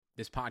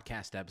This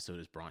podcast episode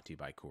is brought to you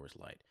by Coors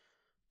Light.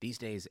 These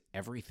days,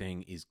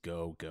 everything is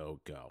go, go,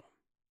 go.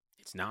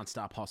 It's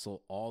nonstop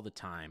hustle all the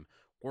time.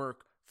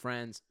 Work,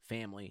 friends,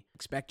 family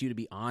expect you to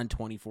be on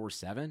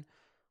 24/7.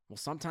 Well,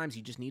 sometimes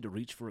you just need to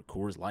reach for a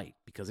Coors Light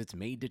because it's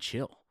made to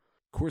chill.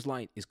 Coors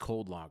Light is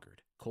cold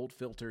lagered, cold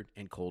filtered,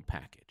 and cold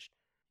packaged.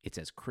 It's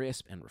as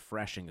crisp and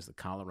refreshing as the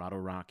Colorado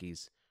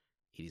Rockies.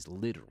 It is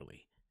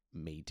literally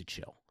made to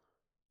chill.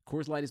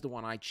 Coors Light is the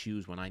one I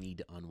choose when I need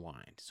to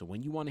unwind. So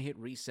when you want to hit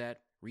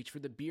reset, reach for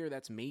the beer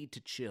that's made to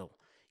chill.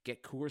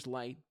 Get Coors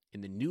Light in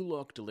the new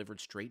look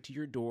delivered straight to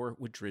your door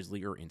with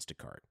Drizzly or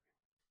Instacart.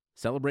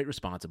 Celebrate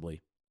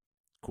responsibly.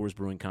 Coors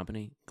Brewing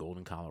Company,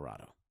 Golden,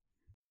 Colorado.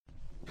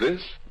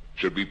 This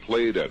should be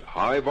played at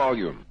high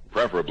volume,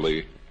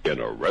 preferably in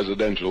a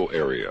residential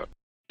area.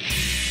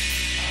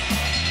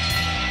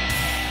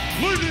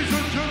 Ladies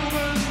and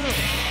gentlemen,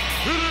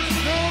 it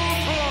is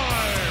now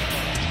time!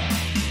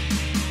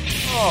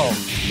 Oh,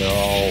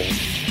 no.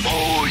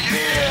 Oh,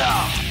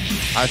 yeah!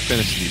 I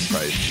finished these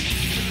fights.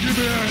 Give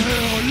me a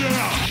hell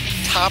yeah!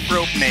 Top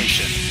Rope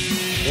Nation.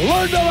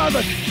 Learn to love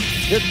it.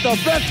 It's the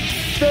best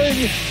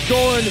thing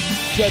going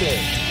today.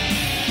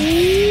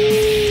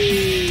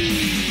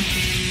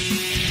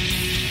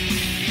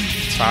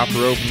 Top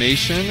Rope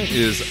Nation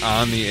is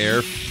on the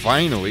air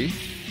finally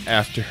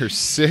after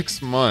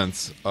 6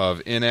 months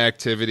of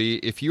inactivity.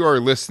 If you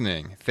are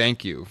listening,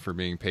 thank you for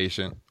being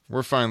patient.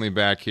 We're finally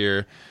back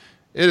here.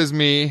 It is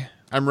me.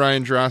 I'm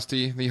Ryan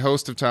Drosty, the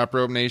host of Top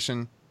Rope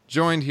Nation,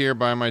 joined here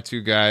by my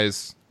two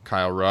guys,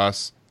 Kyle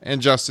Ross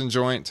and Justin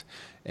Joint.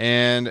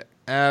 And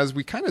as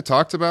we kind of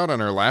talked about on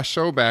our last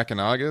show back in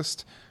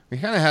August, we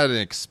kind of had an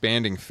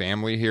expanding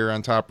family here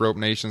on Top Rope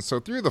Nation. So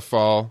through the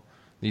fall,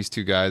 these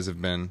two guys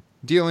have been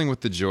dealing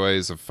with the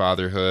joys of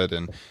fatherhood,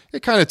 and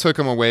it kind of took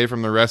them away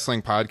from the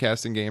wrestling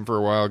podcasting game for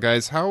a while.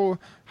 Guys, how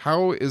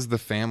is the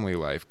family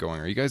life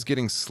going? Are you guys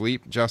getting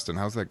sleep? Justin,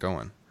 how's that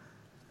going?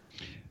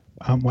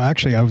 Well,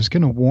 actually, I was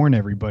going to warn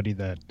everybody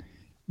that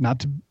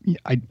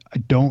I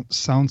don't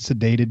sound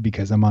sedated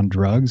because I'm on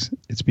drugs.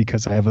 It's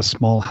because I have a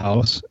small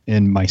house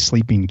and my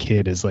sleeping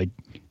kid is like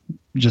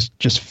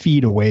just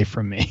feet away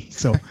from me.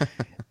 So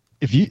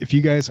if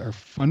you guys are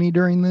funny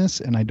during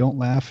this and I don't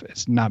laugh,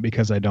 it's not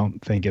because I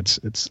don't think it's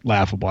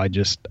laughable.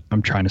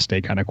 I'm trying to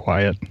stay kind of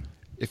quiet.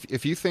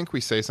 If you think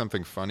we say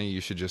something funny,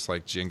 you should just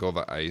like jingle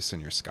the ice in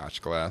your scotch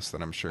glass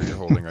that I'm sure you're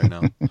holding right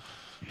now.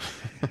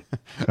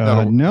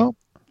 No.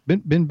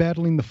 Been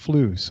battling the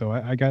flu, so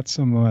I got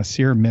some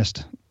Sierra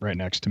Mist right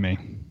next to me.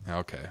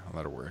 Okay, well,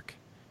 that'll work.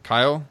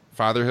 Kyle,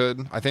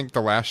 fatherhood. I think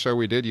the last show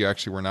we did, you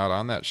actually were not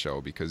on that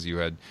show because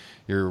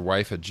your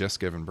wife had just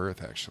given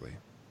birth, actually.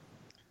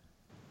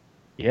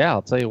 Yeah,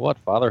 I'll tell you what,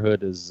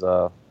 fatherhood is,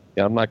 I'm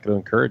not going to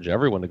encourage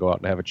everyone to go out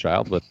and have a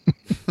child, but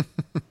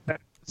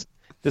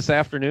this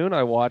afternoon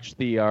I watched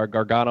the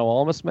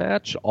Gargano-Almas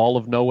match, all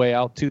of No Way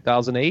Out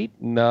 2008,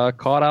 and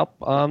caught up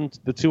on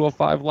the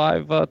 205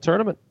 Live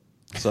tournament.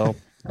 So...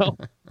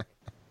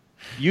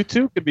 you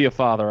too could be a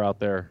father out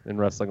there in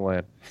wrestling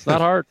land. It's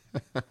not hard.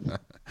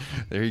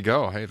 There you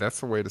go. Hey, that's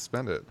the way to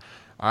spend it.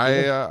 I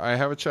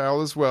have a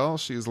child as well.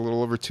 She's a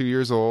little over 2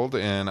 years old,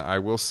 and I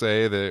will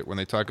say that when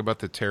they talk about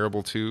the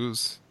terrible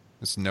twos,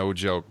 it's no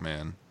joke,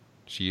 man.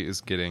 She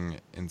is getting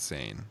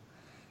insane.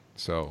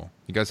 So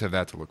you guys have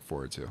that to look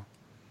forward to.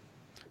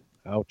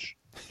 Ouch.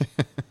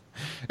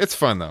 It's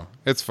fun, though.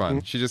 It's fun.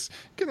 Mm-hmm. She just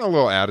getting a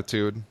little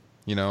attitude.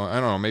 You know, I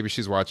don't know. Maybe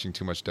she's watching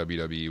too much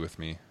WWE with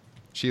me.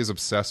 She is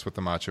obsessed with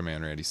the Macho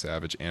Man Randy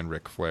Savage and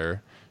Ric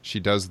Flair. She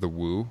does the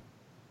woo.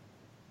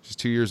 She's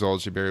 2 years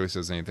old. She barely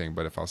says anything.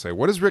 But if I'll say,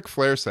 "What does Ric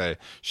Flair say?"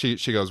 She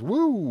goes,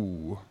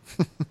 "Woo."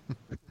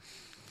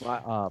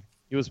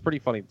 It was pretty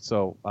funny.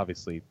 So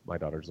obviously, my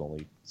daughter's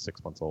only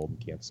 6 months old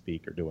and can't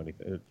speak or do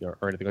anything or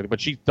anything like that.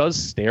 But she does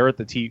stare at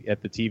the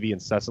TV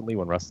incessantly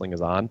when wrestling is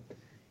on.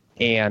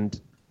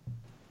 And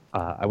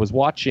I was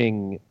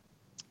watching.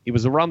 It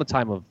was around the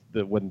time of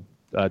when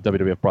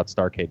WWF brought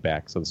Starrcade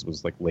back, so this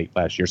was like late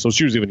last year. So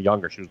she was even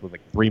younger. She was with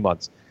like 3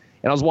 months.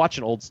 And I was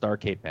watching old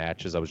Starrcade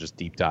matches. I was just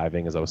deep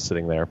diving as I was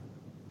sitting there.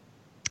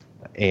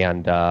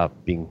 And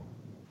being,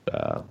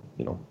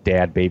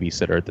 dad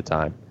babysitter at the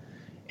time.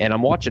 And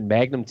I'm watching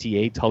Magnum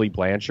TA Tully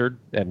Blanchard.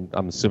 And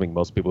I'm assuming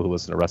most people who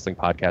listen to wrestling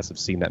podcasts have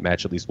seen that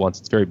match at least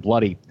once. It's very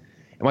bloody.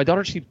 And my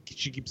daughter, she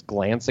keeps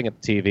glancing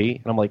at the TV.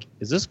 And I'm like,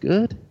 is this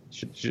good?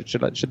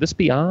 Should this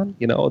be on?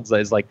 You know, it's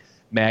like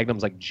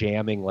Magnum's like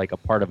jamming like a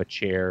part of a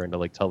chair into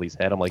like Tully's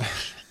head. I'm like,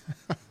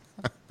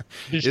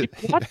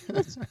 what?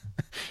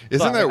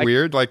 Isn't that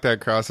weird? Like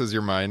that crosses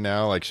your mind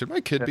now. Like, should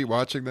my kid be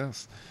watching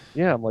this?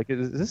 Yeah, I'm like,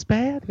 is this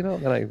bad? You know,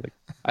 and then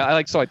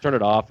I turned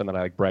it off, and then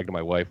I bragged to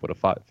my wife what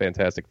a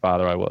fantastic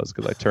father I was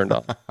because I turned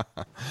off.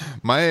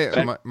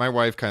 my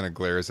wife kind of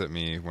glares at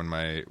me when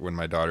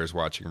my daughter's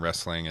watching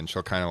wrestling, and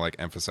she'll kind of like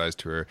emphasize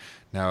to her,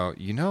 now,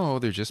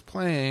 they're just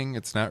playing,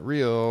 it's not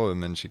real.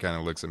 And then she kind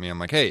of looks at me. I'm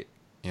like, hey,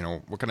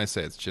 what can I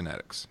say? It's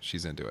genetics.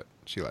 She's into it.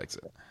 She likes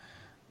it.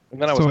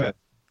 And then I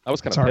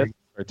was kind of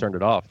pissed. I turned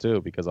it off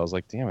too because I was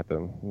like, damn it. Then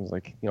I was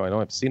like, I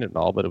know I've seen it and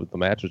all, but the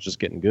match was just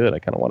getting good. I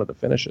kind of wanted to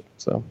finish it.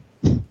 So,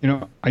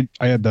 I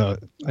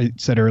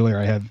said earlier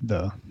I had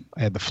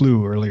the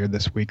flu earlier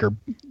this week, or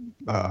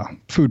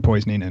food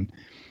poisoning,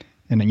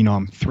 and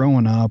I'm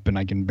throwing up and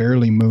I can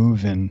barely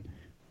move, and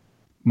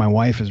my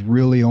wife is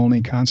really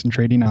only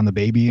concentrating on the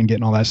baby and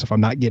getting all that stuff.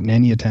 I'm not getting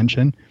any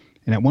attention.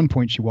 And at one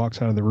point she walks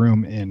out of the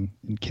room and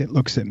Kit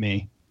looks at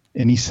me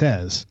and he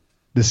says,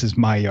 "This is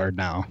my yard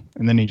now."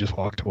 And then he just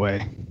walked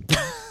away.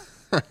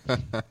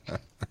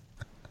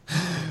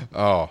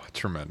 Oh,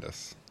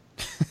 tremendous.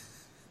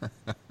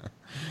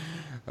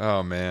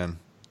 Oh, man.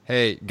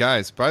 Hey,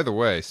 guys, by the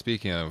way,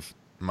 speaking of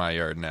my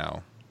yard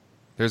now,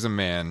 there's a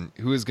man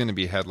who is going to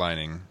be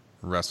headlining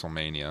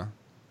WrestleMania,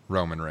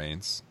 Roman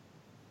Reigns,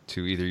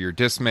 to either your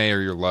dismay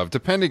or your love,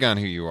 depending on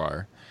who you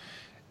are.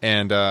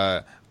 And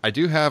I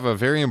do have a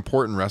very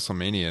important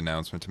WrestleMania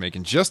announcement to make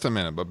in just a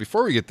minute. But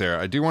before we get there,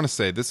 I do want to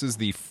say this is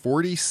the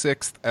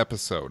 46th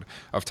episode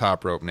of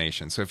Top Rope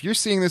Nation. So if you're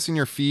seeing this in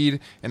your feed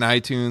in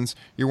iTunes,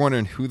 you're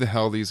wondering who the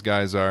hell these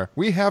guys are.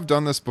 We have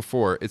done this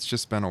before. It's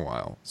just been a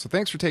while. So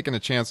thanks for taking a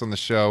chance on the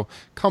show.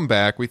 Come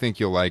back. We think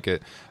you'll like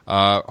it.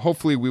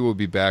 Hopefully we will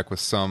be back with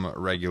some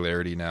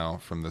regularity now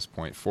from this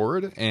point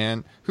forward.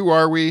 And who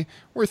are we?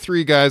 We're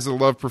three guys that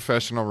love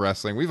professional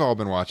wrestling. We've all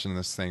been watching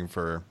this thing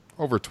for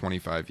over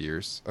 25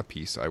 years a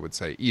piece, I would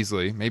say,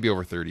 easily, maybe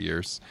over 30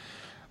 years.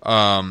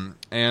 So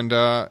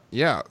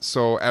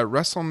at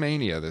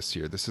WrestleMania this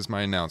year, this is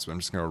my announcement. I'm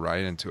just going to go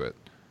right into it.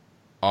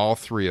 All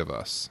three of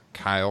us,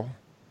 Kyle,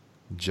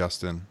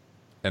 Justin,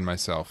 and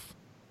myself,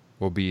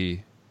 will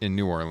be in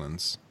New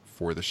Orleans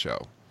for the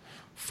show.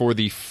 For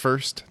the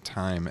first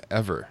time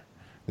ever,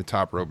 the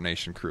Top Rope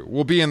Nation crew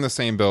will be in the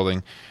same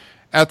building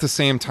at the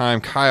same time.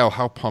 Kyle,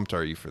 how pumped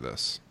are you for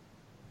this?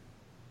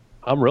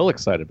 I'm real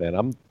excited,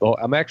 man.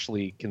 I'm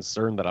actually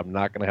concerned that I'm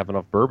not going to have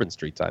enough Bourbon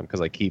Street time because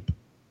I keep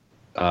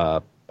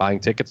buying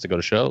tickets to go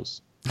to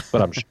shows.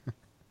 But I'm sure.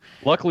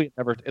 Luckily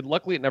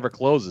it never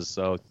closes,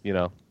 so I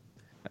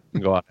can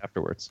go out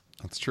afterwards.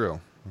 That's true.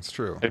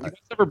 Have you guys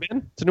ever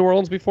been to New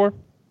Orleans before?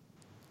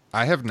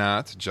 I have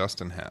not.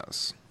 Justin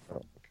has.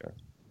 Oh, okay.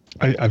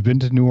 I've been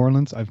to New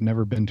Orleans. I've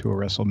never been to a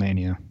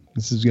WrestleMania.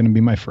 This is going to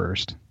be my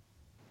first.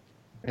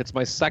 It's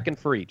my second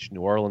for each,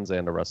 New Orleans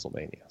and a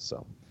WrestleMania.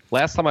 So.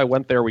 Last time I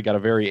went there, we got a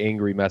very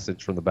angry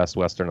message from the Best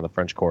Western in the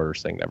French Quarter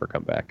saying never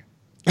come back.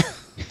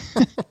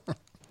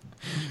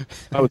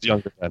 I was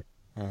younger then.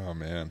 Oh,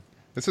 man.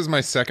 This is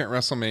my second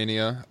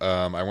WrestleMania.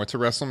 I went to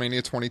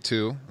WrestleMania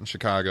 22 in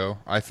Chicago.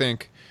 I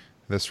think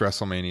this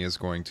WrestleMania is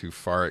going to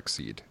far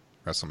exceed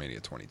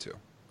WrestleMania 22.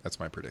 That's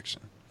my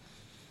prediction.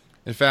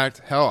 In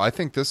fact, hell, I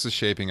think this is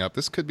shaping up.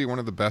 This could be one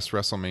of the best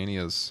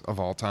WrestleManias of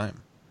all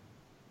time.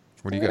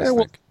 What do you guys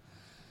think?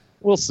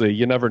 We'll see.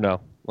 You never know.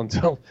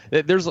 Until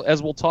there's,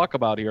 as we'll talk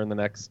about here in the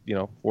next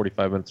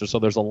 45 minutes or so,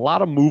 there's a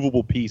lot of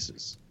movable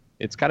pieces.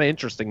 It's kind of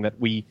interesting that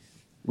we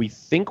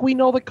think we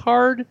know the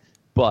card,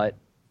 but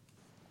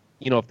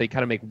if they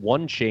kind of make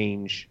one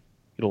change,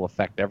 it'll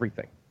affect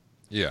everything.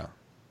 Yeah.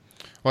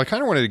 Well, I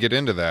kind of wanted to get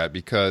into that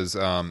because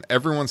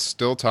everyone's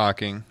still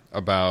talking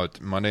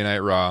about Monday Night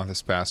Raw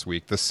this past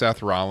week, the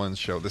Seth Rollins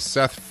show, the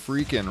Seth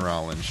freaking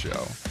Rollins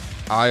show,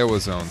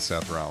 Iowa's own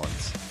Seth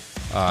Rollins.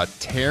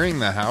 Tearing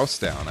the house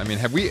down. I mean,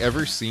 have we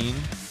ever seen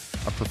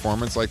a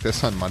performance like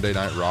this on Monday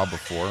Night Raw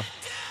before?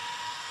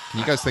 Can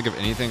you guys think of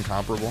anything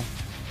comparable?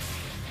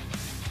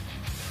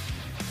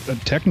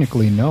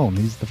 Technically, no.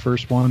 He's the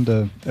first one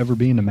to ever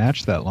be in a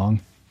match that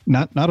long.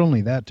 Not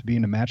only that, to be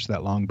in a match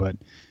that long, but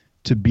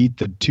to beat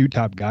the two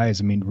top guys.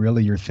 I mean,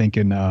 really, you're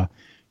thinking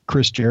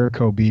Chris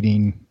Jericho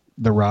beating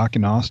The Rock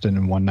and Austin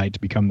in one night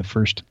to become the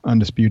first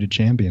undisputed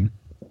champion.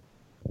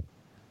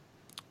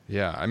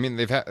 Yeah, I mean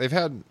they've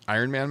had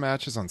Iron Man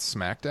matches on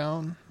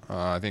SmackDown.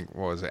 I think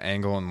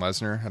Angle and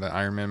Lesnar had an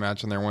Iron Man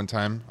match in there one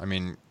time. I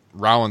mean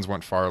Rollins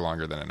went far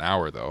longer than an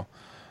hour though,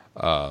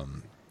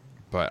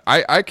 but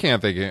I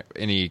can't think of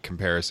any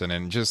comparison.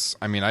 And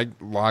I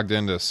logged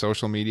into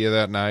social media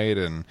that night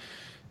and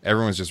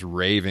everyone's just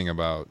raving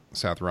about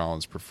Seth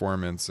Rollins'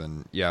 performance.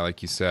 And yeah,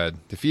 like you said,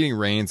 defeating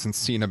Reigns and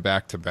Cena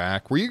back to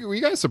back. Were you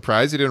guys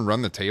surprised he didn't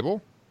run the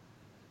table?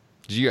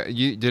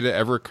 Did it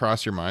ever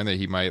cross your mind that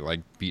he might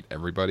beat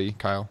everybody,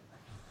 Kyle?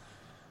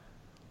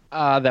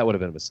 That would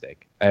have been a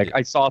mistake.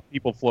 I saw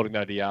people floating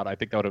that idea out. I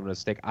think that would have been a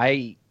mistake.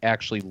 I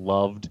actually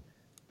loved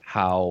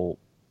how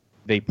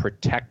they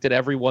protected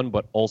everyone,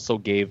 but also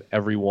gave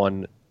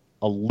everyone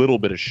a little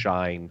bit of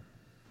shine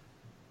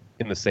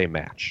in the same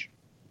match.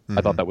 Mm-hmm.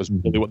 I thought that was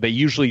really what they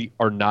usually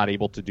are not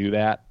able to do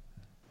that.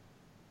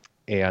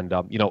 And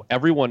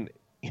everyone,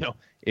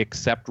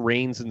 except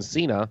Reigns and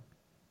Cena,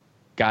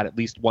 got at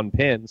least one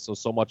pin,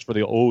 so much for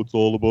the it's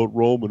all about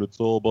Roman, it's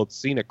all about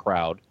Cena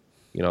crowd.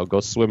 Go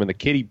swim in the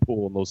kiddie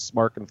pool in those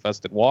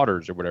smart-infested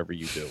waters or whatever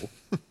you do.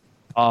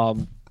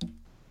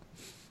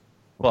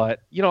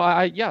 But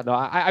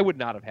I would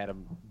not have had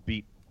him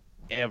beat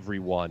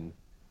everyone.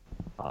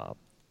 That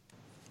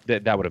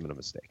would have been a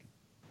mistake.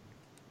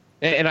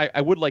 And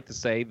I would like to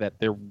say that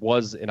there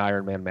was an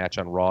Iron Man match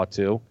on Raw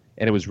too,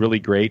 And it was really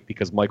great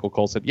because Michael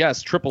Cole said,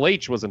 yes, Triple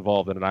H was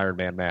involved in an Iron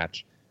Man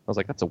match. I was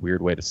like, that's a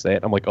weird way to say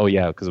it. I'm like, oh,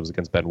 yeah, because it was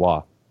against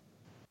Benoit.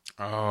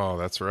 Oh,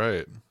 that's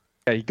right.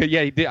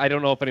 Yeah, he did. I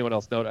don't know if anyone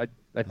else knows.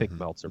 I think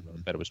Meltzer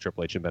bet it was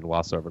Triple H and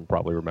Benoit, so everyone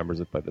probably remembers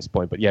it by this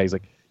point. But yeah, he's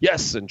like,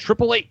 yes, and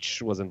Triple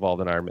H was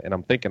involved in Iron Man. And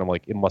I'm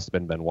like, it must have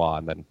been Benoit.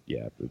 And then,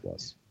 yeah, it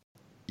was.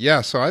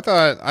 Yeah, so I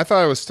thought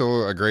it was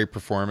still a great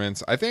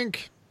performance. I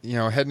think,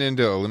 heading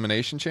into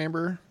Elimination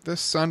Chamber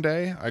this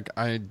Sunday,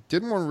 I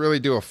didn't want to really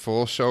do a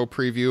full show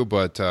preview,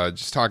 but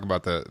just talk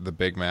about the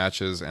big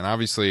matches. And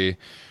obviously,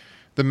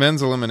 the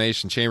men's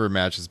Elimination Chamber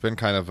match has been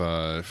kind of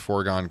a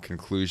foregone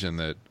conclusion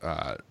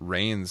that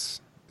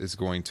Reigns is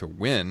going to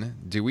win.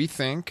 Do we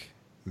think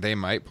they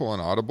might pull an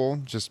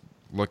audible just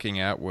looking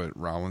at what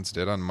Rollins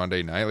did on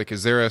Monday night? Like,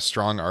 is there a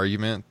strong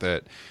argument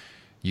that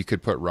you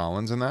could put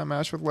Rollins in that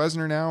match with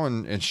Lesnar now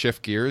and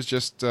shift gears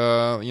just,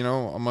 a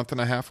month and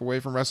a half away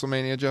from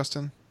WrestleMania,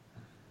 Justin?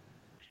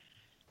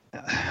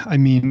 I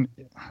mean,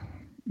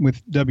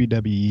 with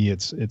WWE,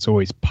 it's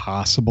always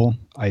possible.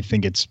 I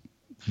think it's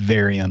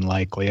very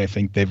unlikely. I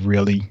think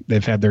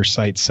they've had their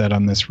sights set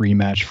on this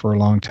rematch for a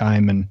long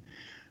time, and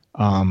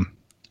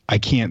I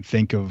can't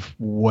think of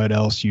what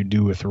else you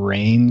do with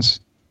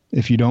Reigns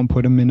if you don't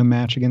put him in a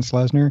match against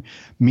Lesnar.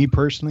 Me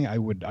personally, I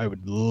would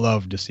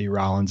love to see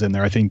Rollins in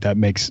there. I think that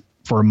makes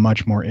for a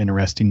much more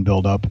interesting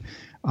build-up.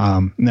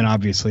 And then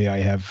obviously I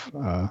have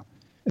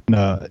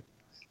an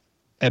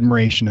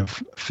admiration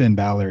of Finn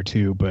Balor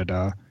too, but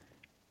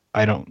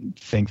I don't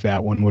think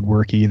that one would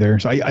work either.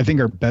 So I think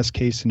our best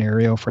case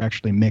scenario for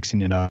actually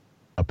mixing it up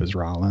is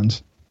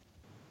Rollins.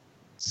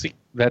 See,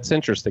 that's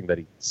interesting that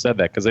he said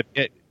that, because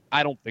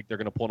I don't think they're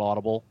going to pull an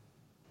audible.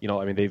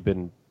 I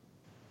mean,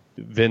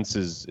 Vince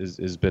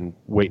has been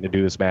waiting to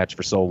do this match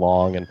for so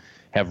long and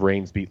have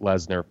Reigns beat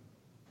Lesnar.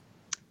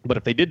 But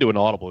if they did do an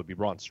audible, it'd be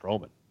Braun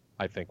Strowman.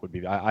 I think would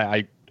be.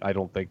 I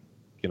don't think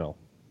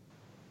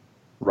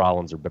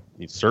Rollins or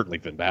certainly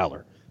Finn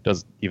Balor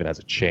even has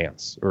a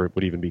chance or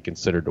would even be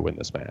considered to win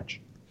this match.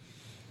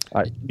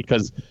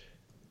 Because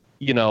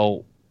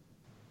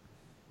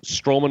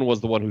Strowman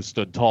was the one who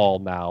stood tall.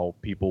 Now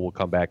people will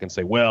come back and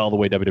say, well, the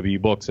way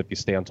WWE books, if you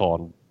stand tall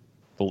on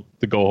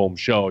the go-home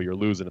show, you're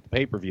losing at the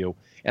pay-per-view.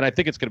 And I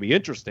think it's going to be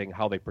interesting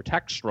how they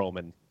protect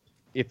Strowman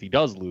if he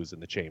does lose in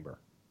the chamber.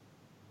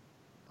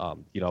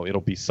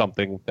 It'll be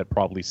something that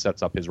probably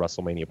sets up his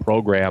WrestleMania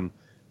program,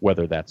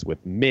 whether that's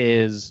with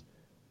Miz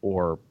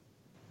or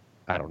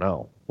I don't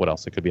know what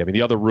else it could be. I mean,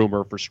 the other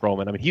rumor for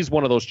Strowman, I mean, he's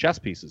one of those chess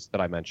pieces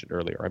that I mentioned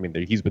earlier. I mean,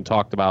 he's been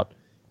talked about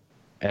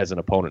as an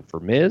opponent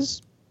for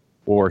Miz,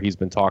 or he's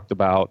been talked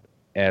about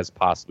as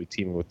possibly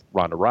teaming with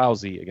Ronda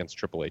Rousey against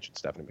Triple H and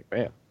Stephanie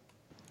McMahon.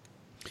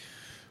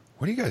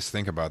 What do you guys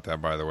think about that,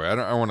 by the way? I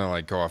don't want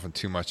to go off on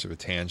too much of a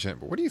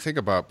tangent, but what do you think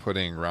about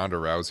putting Ronda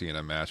Rousey in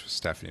a match with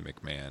Stephanie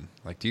McMahon?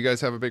 Do you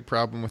guys have a big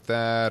problem with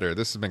that, or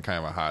this has been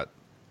kind of a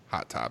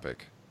hot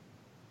topic?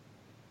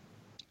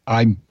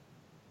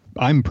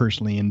 I'm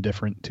personally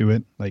indifferent to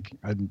it.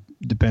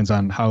 It depends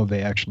on how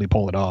they actually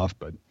pull it off,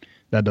 but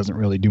that doesn't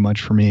really do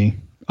much for me,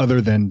 other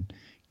than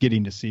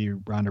getting to see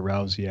Ronda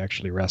Rousey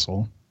actually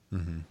wrestle.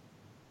 Mm-hmm.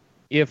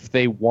 If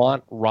they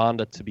want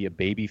Ronda to be a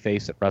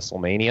babyface at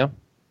WrestleMania,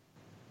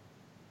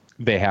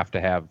 they have to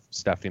have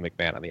Stephanie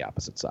McMahon on the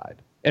opposite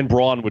side. And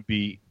Braun would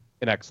be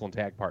an excellent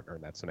tag partner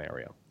in that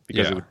scenario,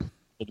 because it would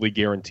probably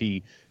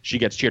guarantee she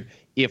gets cheered.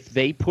 If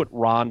they put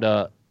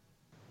Ronda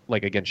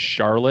against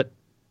Charlotte,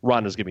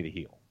 Ronda's going to be the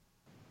heel.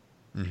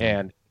 Mm-hmm.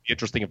 And it'd be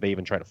interesting if they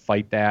even try to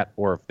fight that,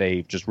 or if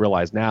they just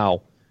realize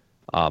now,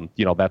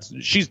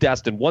 she's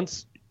destined.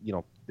 Once,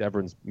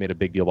 everyone's made a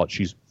big deal about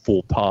she's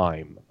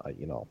full-time. I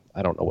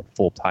don't know what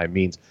full-time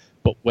means.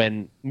 But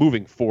when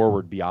moving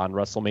forward beyond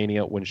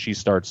WrestleMania, when she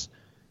starts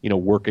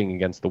working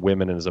against the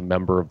women and as a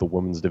member of the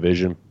women's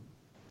division,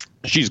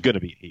 she's going to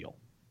be a heel,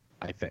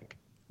 I think.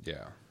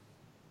 Yeah.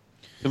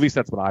 At least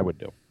that's what I would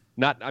do.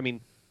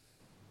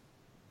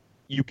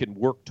 You can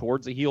work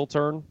towards a heel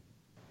turn,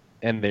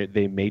 and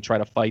they may try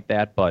to fight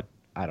that, but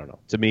I don't know.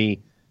 To me,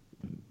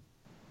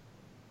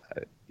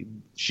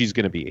 she's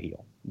going to be a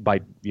heel by,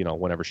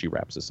 whenever she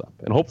wraps this up.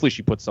 And hopefully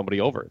she puts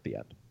somebody over at the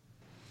end.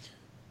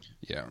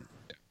 Yeah.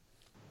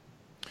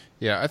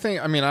 Yeah,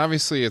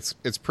 obviously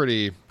it's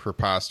pretty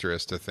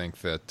preposterous to think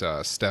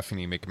that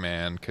Stephanie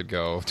McMahon could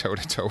go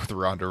toe-to-toe with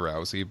Ronda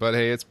Rousey, but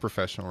hey, it's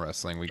professional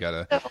wrestling. We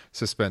got to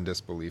suspend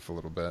disbelief a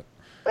little bit.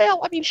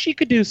 Well, she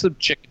could do some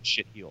chicken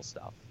shit heel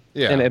stuff.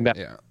 Yeah, and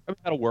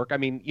that'll work.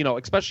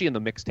 Especially in the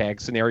mixed tag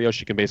scenario,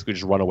 she can basically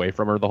just run away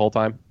from her the whole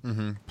time.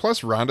 Mm-hmm.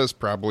 Plus, Ronda's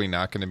probably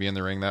not going to be in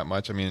the ring that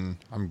much. I'm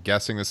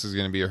guessing this is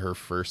going to be her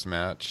first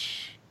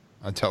match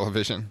on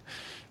television.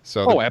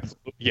 So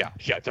absolutely. Yeah,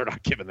 they're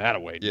not giving that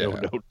away. Yeah.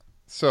 No.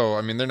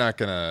 So, they're not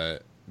going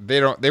to...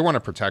 They want to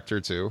protect her,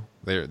 too.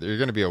 They're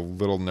going to be a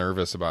little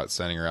nervous about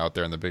sending her out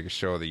there in the biggest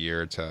show of the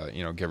year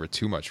to, give her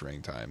too much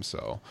ring time.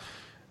 So,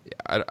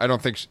 yeah, I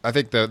don't think... I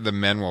think the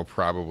men will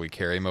probably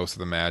carry most of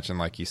the match. And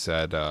like you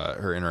said,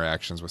 her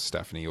interactions with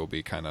Stephanie will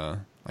be kind of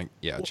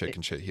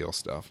chicken shit heel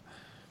stuff.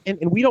 And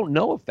we don't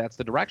know if that's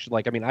the direction.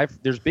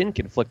 There's been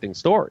conflicting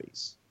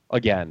stories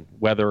again,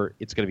 whether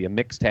it's going to be a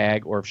mixed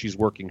tag or if she's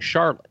working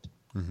Charlotte.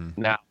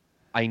 Mm-hmm. Now,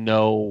 I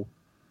know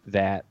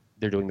that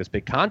they're doing this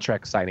big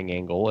contract signing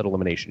angle at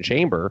Elimination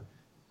Chamber,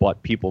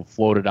 but people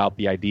floated out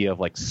the idea of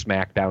like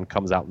SmackDown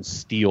comes out and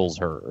steals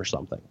her or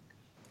something.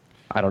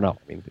 I don't know.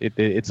 I mean,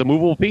 it's a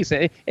movable piece,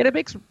 and it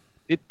makes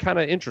it kind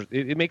of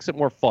interesting. It makes it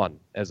more fun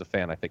as a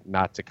fan, I think,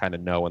 not to kind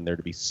of know and there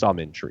to be some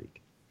intrigue.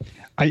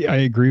 I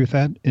agree with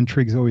that.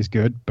 Intrigue's always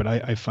good, but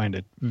I find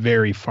it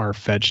very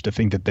far-fetched to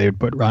think that they would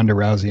put Ronda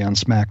Rousey on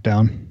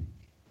SmackDown.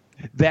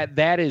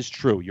 That is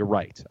true. You're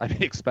right. I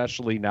mean,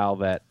 especially now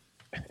that,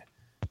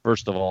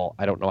 first of all,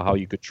 I don't know how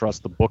you could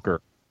trust the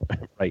booker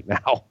right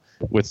now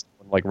with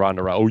someone like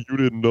Ronda Rousey. Oh, you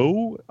didn't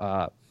know?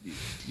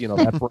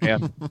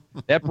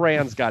 That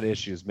brand's got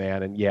issues,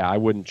 man. And yeah, I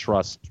wouldn't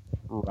trust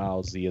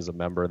Rousey as a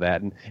member of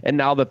that. And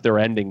now that they're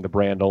ending the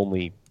brand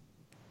only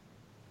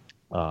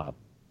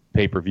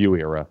pay-per-view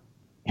era,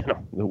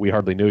 we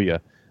hardly knew you.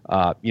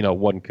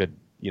 One could,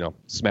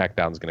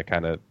 SmackDown's going to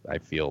kind of, I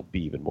feel,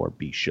 be even more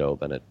B-show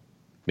than it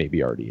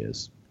maybe already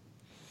is.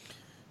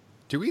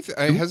 Do we?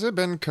 Has it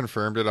been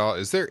confirmed at all?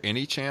 Is there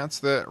any chance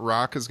that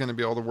Rock is going to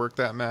be able to work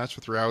that match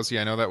with Rousey?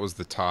 I know that was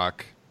the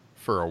talk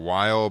for a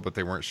while, but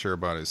they weren't sure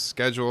about his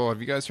schedule. Have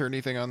you guys heard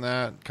anything on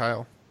that,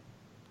 Kyle?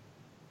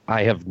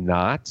 I have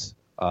not.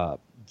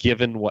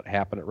 Given what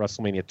happened at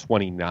WrestleMania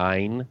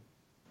 29,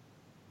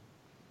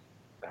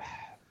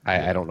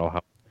 I don't know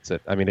how it's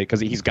it. I mean, because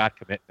he's got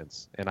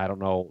commitments, and I don't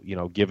know.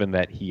 Given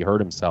that he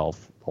hurt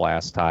himself the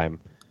last time,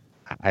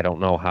 I don't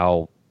know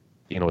how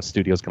a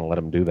studio's going to let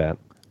him do that.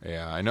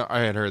 Yeah, I know. I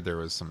had heard there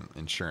was some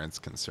insurance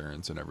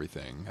concerns and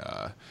everything.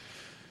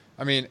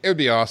 I mean, it would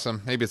be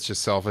awesome. Maybe it's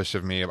just selfish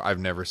of me. I've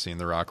never seen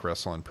The Rock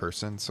wrestle in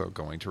person, so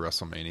going to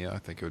WrestleMania, I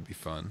think it would be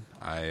fun.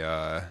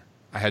 I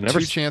had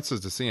two chances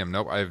to see him.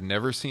 Nope, I've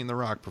never seen The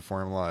Rock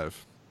perform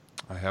live.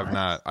 I have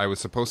not. I was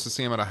supposed to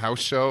see him at a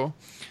house show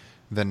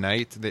the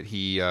night that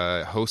he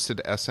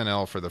hosted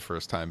SNL for the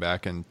first time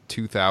back in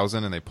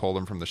 2000, and they pulled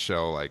him from the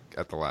show like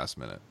at the last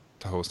minute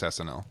to host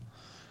SNL.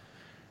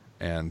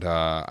 And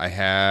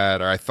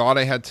I thought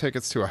I had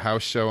tickets to a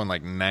house show in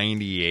like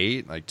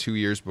 98, like 2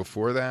 years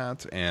before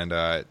that. And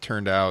it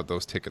turned out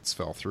those tickets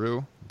fell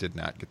through. Did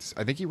not get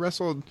to, I think he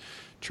wrestled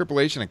Triple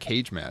H in a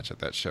cage match at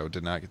that show.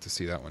 Did not get to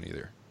see that one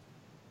either.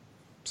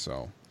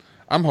 So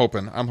I'm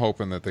hoping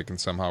that they can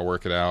somehow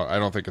work it out. I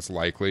don't think it's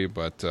likely,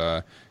 but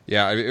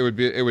yeah,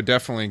 it would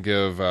definitely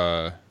give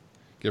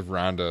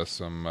Ronda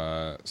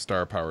some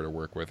star power to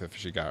work with if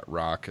she got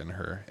Rock in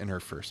her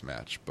first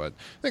match. But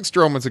I think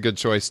Strowman's a good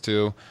choice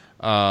too.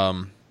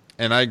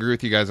 And I agree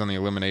with you guys on the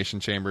Elimination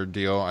Chamber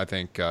deal. I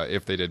think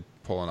if they did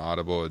pull an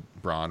audible,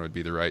 Braun would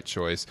be the right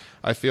choice.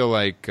 I feel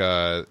like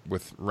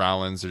with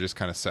Rollins, they're just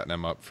kind of setting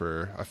him up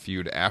for a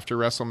feud after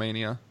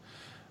WrestleMania,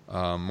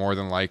 more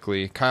than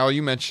likely. Kyle,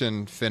 you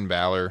mentioned Finn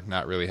Balor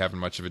not really having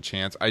much of a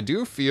chance. I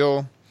do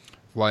feel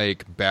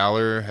like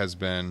Balor has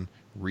been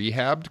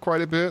rehabbed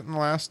quite a bit in the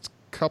last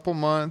couple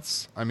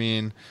months. I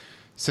mean,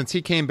 since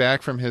he came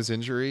back from his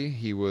injury,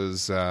 he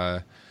was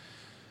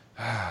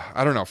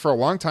I don't know, for a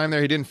long time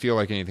there he didn't feel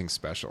like anything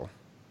special.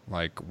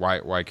 Like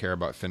why care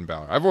about Finn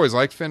Balor? I've always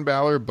liked Finn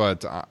Balor,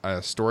 but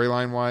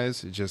storyline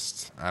wise, it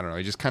just, I don't know,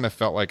 he just kind of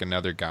felt like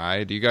another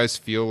guy. Do you guys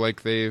feel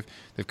like they've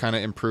kind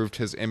of improved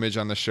his image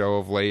on the show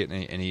of late,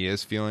 and he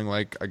is feeling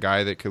like a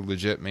guy that could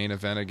legit main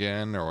event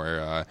again,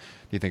 or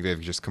do you think they've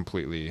just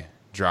completely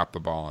dropped the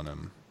ball on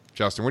him?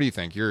 Justin, what do you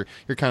think? You're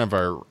kind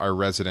of our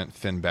resident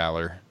Finn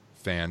Balor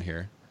fan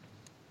here.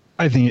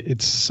 I think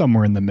it's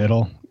somewhere in the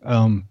middle.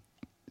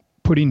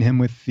 Putting him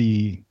with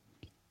the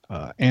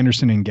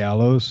Anderson and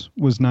Gallows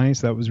was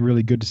nice. That was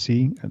really good to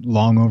see.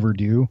 Long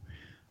overdue.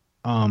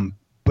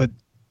 But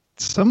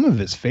some of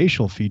his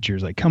facial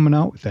features, like coming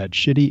out with that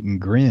shit-eating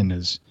grin,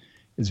 is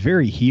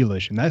very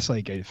heelish. And that's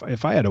like,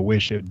 if I had a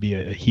wish, it would be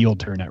a heel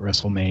turn at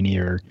WrestleMania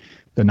or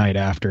the night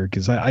after,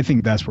 because I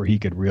think that's where he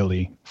could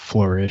really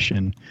flourish.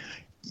 And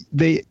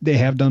they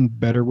have done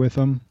better with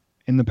him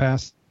in the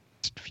past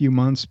few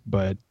months,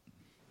 but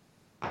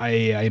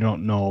I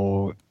don't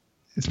know.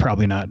 It's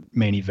probably not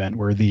main event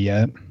worthy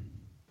yet.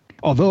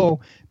 Although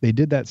they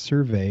did that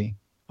survey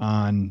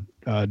on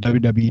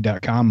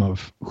WWE.com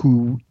of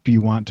who do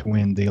you want to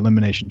win the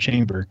Elimination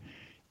Chamber,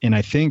 and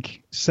I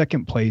think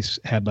second place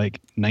had like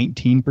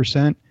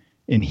 19%,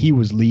 and he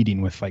was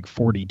leading with like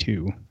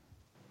 42.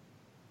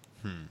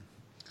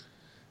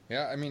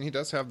 Yeah, I mean, he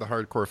does have the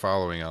hardcore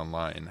following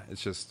online.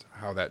 It's just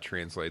how that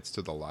translates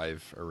to the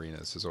live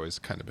arenas has always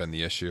kind of been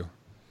the issue.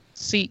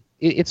 See,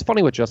 it's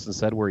funny what Justin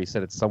said, where he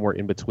said it's somewhere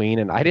in between,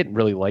 and I didn't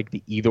really like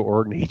the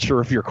either-or nature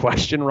of your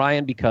question,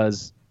 Ryan,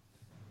 because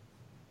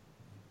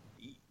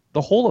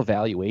the whole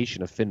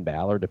evaluation of Finn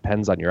Balor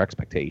depends on your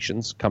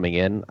expectations coming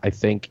in. I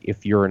think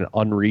if you're an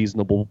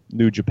unreasonable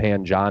New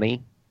Japan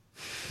Johnny,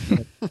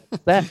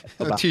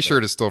 the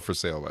T-shirt is still for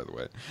sale, by the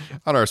way,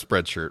 on our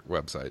Spreadshirt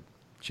website.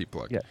 Cheap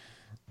plug. Yeah,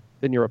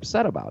 then you're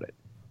upset about it.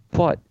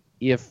 But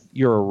if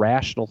you're a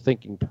rational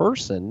thinking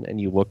person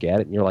and you look at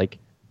it and you're like,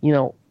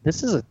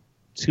 this is a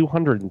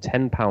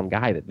 210-pound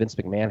guy that Vince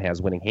McMahon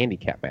has winning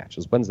handicap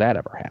matches. When's that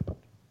ever happened?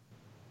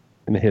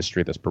 in the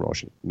history of this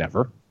promotion.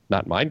 Never.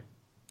 Not mine.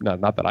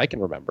 Not that I can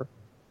remember.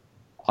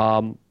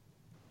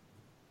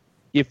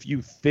 If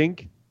you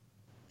think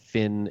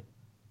Finn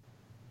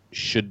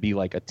should be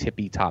like a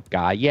tippy top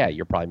guy, yeah,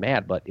 you're probably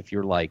mad. But if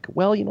you're like,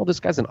 well, this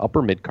guy's an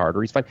upper mid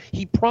carder, he's fine.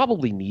 He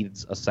probably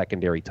needs a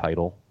secondary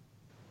title.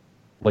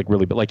 Like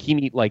really, but like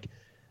he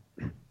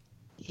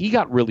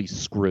got really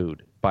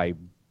screwed by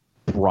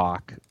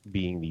Brock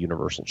being the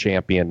Universal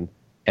Champion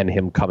and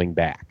him coming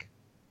back,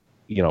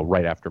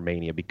 right after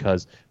Mania,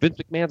 because Vince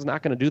McMahon's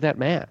not going to do that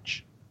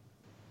match.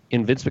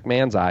 In Vince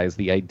McMahon's eyes,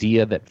 the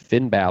idea that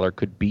Finn Balor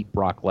could beat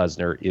Brock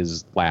Lesnar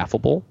is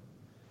laughable,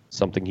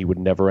 something he would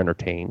never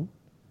entertain,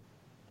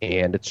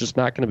 and it's just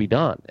not going to be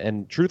done.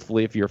 And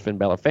truthfully, if you're a Finn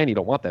Balor fan, you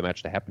don't want that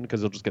match to happen because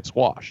he'll just get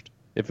squashed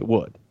if it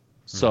would.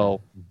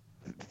 So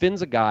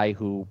Finn's a guy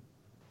who,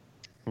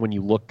 when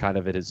you look kind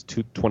of at his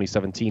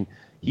 2017,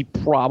 he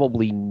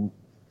probably,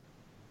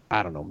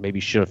 I don't know, maybe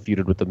should have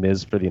feuded with The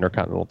Miz for the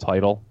Intercontinental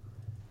title.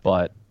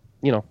 But,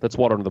 that's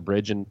water under the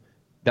bridge, and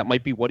that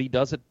might be what he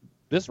does at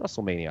this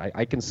WrestleMania.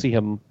 I can see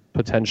him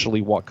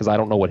potentially walk, because I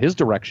don't know what his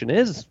direction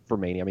is for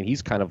Mania. I mean,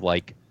 he's kind of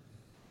like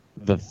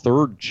the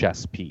third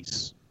chess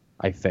piece,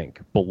 I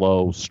think,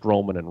 below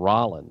Strowman and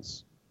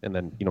Rollins, and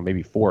then,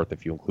 maybe fourth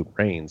if you include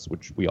Reigns,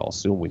 which we all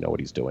assume we know what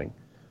he's doing.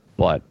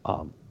 But,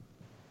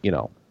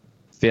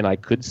 Finn, I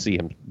could see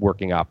him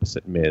working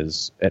opposite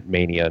Miz at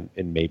Mania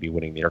and maybe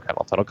winning the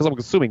Intercontinental title, because I'm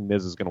assuming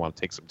Miz is going to want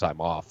to take some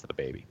time off for the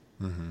baby.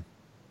 Mm-hmm.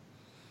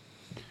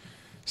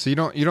 So you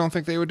don't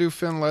think they would do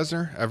Finn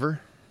Lesnar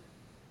ever?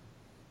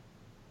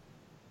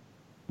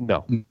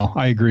 No,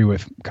 I agree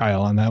with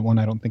Kyle on that one.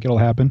 I don't think it'll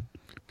happen.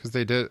 Because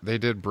they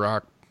did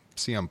Brock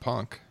CM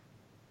Punk,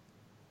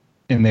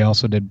 and they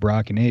also did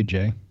Brock and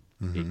AJ.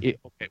 Mm-hmm.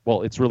 Okay,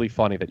 well, it's really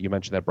funny that you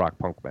mentioned that Brock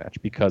Punk match,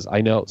 because I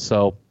know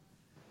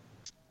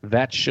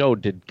that show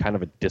did kind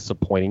of a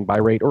disappointing buy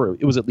rate, or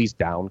it was at least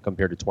down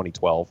compared to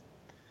 2012.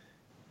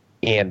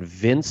 And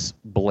Vince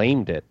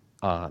blamed it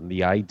on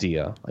the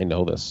idea, I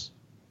know this,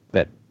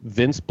 that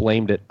Vince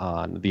blamed it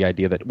on the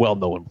idea that, well,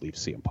 no one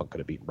believes CM Punk could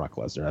have beaten Brock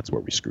Lesnar. That's where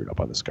we screwed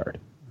up on this card.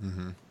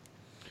 Mm-hmm.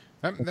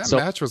 That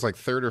match was like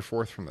third or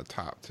fourth from the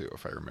top, too,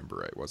 if I remember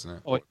right, wasn't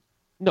it? Oh,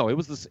 no, it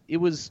was the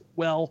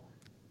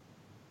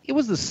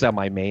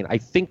semi-main. I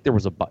think there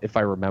was if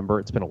I remember,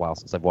 it's been a while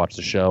since I've watched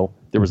the show,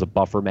 there was a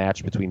buffer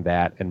match between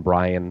that and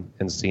Bryan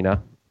and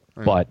Cena.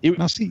 But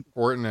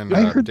Orton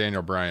and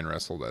Daniel Bryan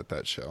wrestled at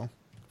that show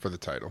for the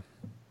title.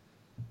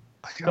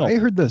 I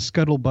heard the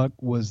scuttlebutt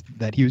was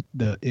that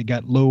it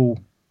got low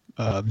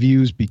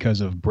views because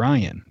of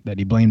Bryan, that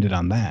he blamed it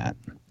on that,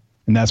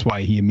 and that's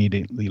why he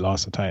immediately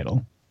lost the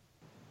title,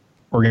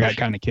 or got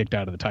kind of kicked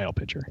out of the title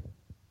picture.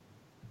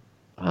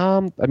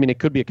 I mean, it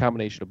could be a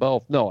combination of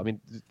both. No, I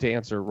mean, to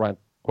answer Ryan,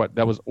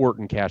 that was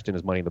Orton cashed in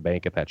his Money in the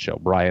Bank at that show.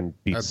 Bryan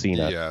beat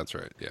Cena. Yeah, that's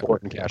right. Yeah.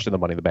 Orton cashed in the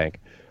Money in the Bank.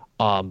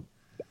 I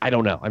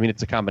don't know. I mean,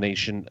 it's a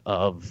combination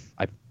of.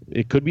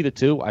 It could be the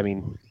two. I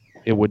mean,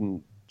 it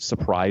wouldn't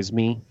surprise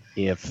me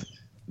if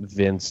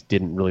Vince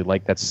didn't really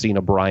like that Cena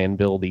Bryan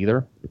build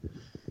either.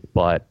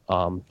 But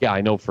yeah,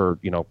 I know for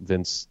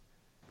Vince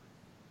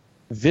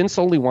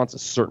only wants a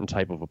certain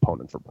type of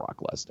opponent for Brock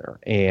Lesnar,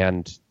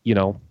 and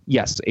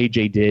yes,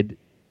 AJ did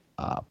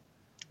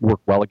work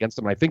well against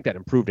him. And I think that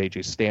improved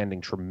AJ's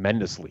standing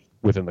tremendously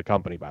within the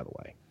company. By the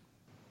way,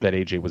 that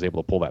AJ was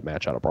able to pull that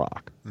match out of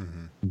Brock.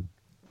 Mm-hmm.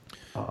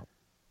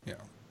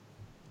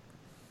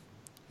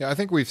 Yeah, I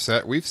think we've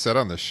said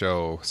on the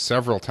show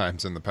several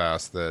times in the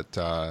past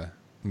that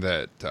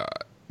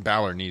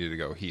Balor needed to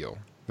go heel.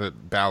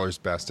 That Balor's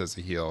best as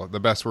a heel.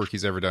 The best work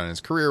he's ever done in his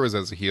career was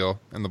as a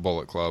heel in the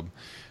Bullet Club.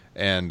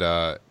 And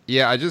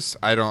yeah,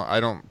 I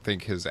don't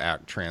think his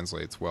act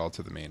translates well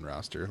to the main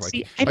roster. Like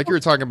you were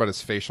talking about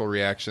his facial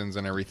reactions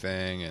and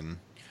everything, and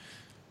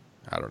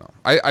I don't know.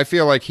 I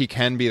feel like he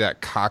can be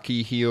that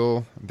cocky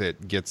heel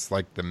that gets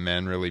like the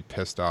men really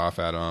pissed off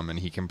at him, and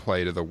he can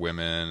play to the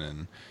women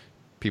and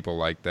people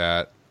like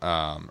that,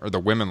 or the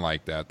women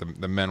like that.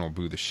 The men will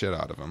boo the shit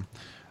out of him.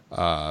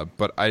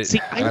 But I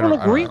don't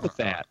agree with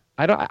that.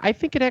 I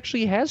think it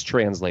actually has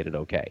translated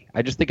okay.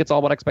 I just think it's all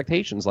about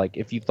expectations. Like,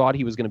 if you thought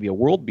he was going to be a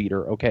world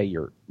beater, okay,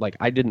 you're like,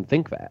 I didn't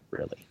think that,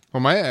 really. Well,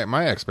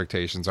 my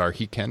expectations are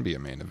he can be a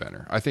main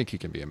eventer. I think he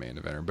can be a main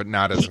eventer, but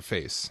not as a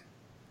face.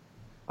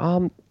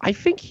 I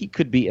think he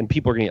could be, and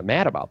people are going to get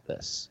mad about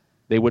this.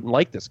 They wouldn't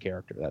like this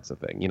character. That's the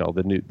thing.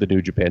 The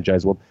New Japan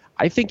Giants world.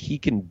 I think he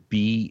can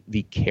be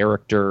the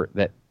character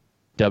that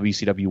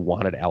WCW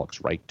wanted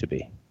Alex Wright to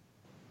be.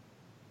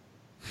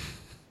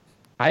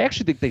 I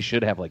actually think they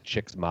should have like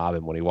chicks mob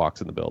him when he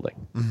walks in the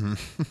building. Mm-hmm.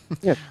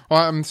 Yeah.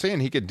 Well, I'm saying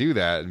he could do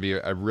that and be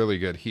a really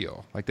good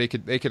heel. Like they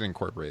could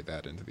incorporate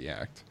that into the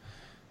act.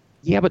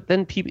 Yeah, but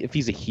then if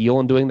he's a heel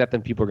and doing that,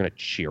 then people are going to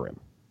cheer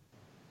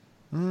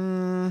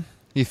him.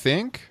 You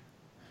think?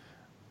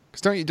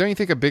 Because don't you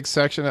think a big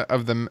section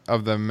of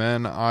the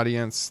men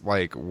audience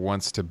like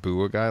wants to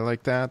boo a guy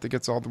like that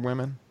gets all the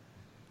women?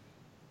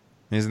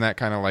 Isn't that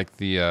kind of like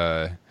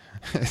the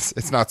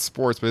it's not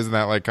sports, but isn't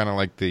that like kind of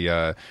like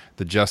the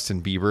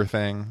Justin Bieber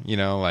thing?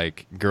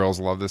 Like girls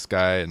love this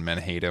guy and men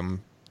hate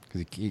him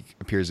because he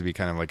appears to be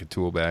kind of like a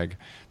tool bag.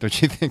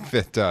 Don't you think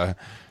that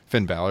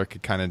Finn Balor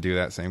could kind of do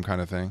that same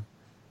kind of thing?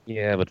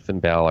 Yeah, but Finn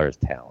Balor is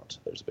talent.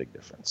 There's a big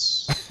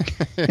difference.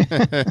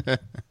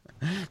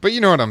 But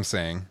you know what I'm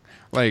saying?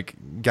 Like,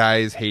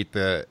 guys hate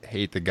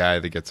the guy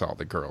that gets all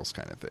the girls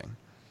kind of thing.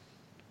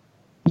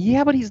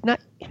 Yeah, but he's not.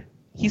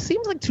 He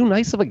seems like too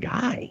nice of a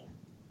guy.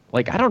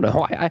 Like, I don't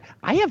know.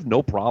 I have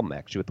no problem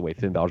actually with the way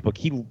Finn Balor's booked.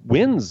 He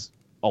wins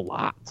a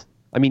lot.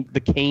 I mean, the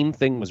Kane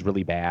thing was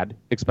really bad,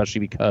 especially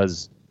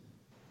because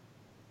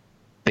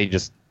they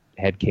just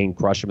had Kane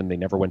crush him and they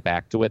never went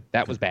back to it.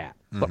 That was bad.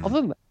 Mm-hmm. But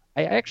other than that,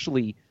 I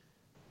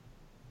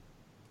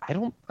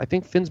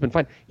think Finn's been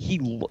fine.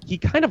 He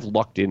kind of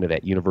lucked into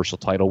that Universal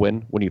title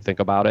win when you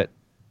think about it,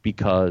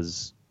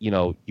 because, you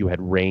know, you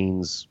had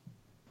Reigns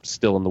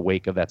still in the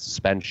wake of that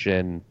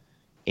suspension,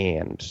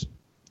 and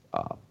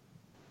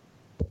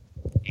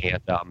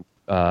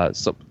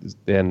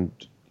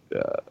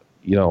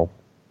you know,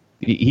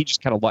 he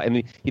just kind of,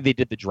 and they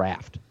did the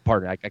draft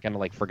part. I kind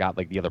of like forgot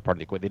like the other part of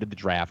the equation. They did the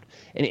draft,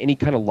 and he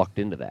kind of lucked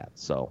into that.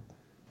 So,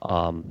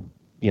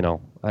 you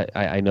know,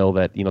 I know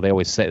that, you know, they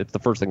always say it's the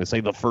first thing to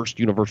say, the first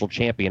Universal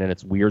Champion, and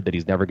it's weird that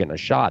he's never getting a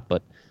shot,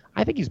 but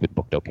I think he's been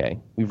booked okay.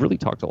 We've really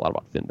talked a lot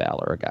about Finn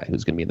Balor, a guy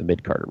who's going to be in the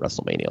mid card at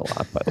WrestleMania a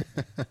lot. But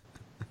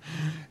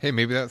hey,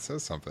 maybe that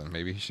says something.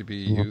 Maybe he should be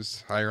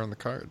used higher on the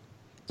card.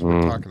 That's what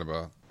we're talking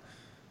about.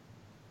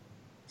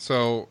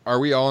 So, are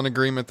we all in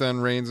agreement then?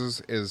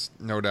 Reigns is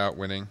no doubt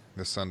winning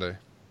this Sunday.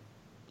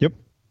 Yep.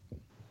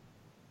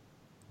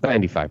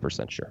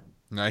 95% sure.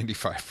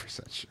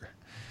 95% sure.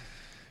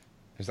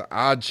 There's an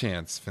odd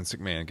chance Vince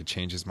McMahon could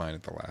change his mind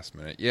at the last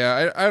minute.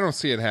 Yeah, I don't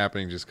see it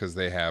happening just because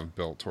they have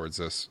built towards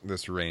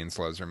this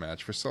Reigns-Lesnar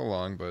match for so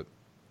long, but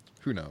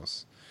who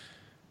knows?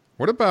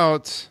 What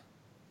about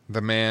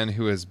the man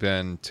who has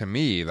been, to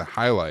me, the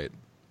highlight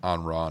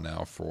on Raw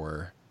now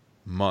for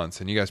months,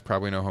 and you guys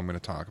probably know who I'm going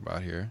to talk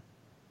about here.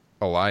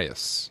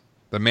 Elias,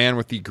 the man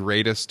with the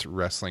greatest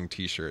wrestling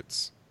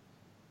t-shirts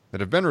that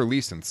have been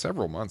released in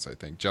several months, I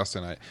think.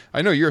 Justin,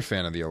 I know you're a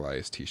fan of the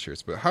Elias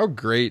t-shirts, but how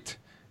great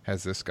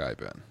has this guy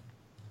been?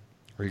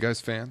 Are you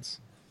guys fans?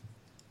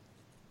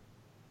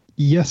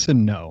 Yes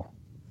and no.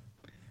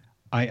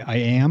 I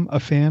am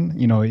a fan.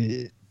 You know,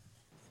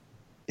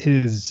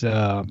 his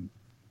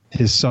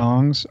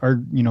songs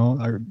are, you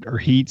know, are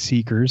heat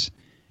seekers.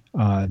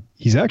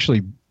 He's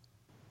actually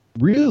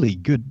really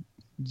good.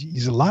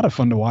 He's a lot of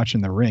fun to watch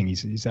in the ring.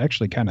 He's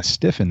actually kind of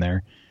stiff in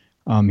there.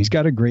 He's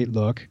got a great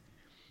look.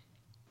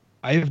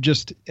 I have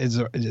just, as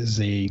a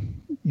you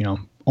know,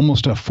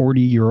 almost a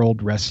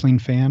 40-year-old wrestling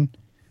fan,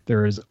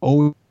 there is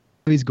always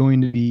going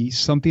to be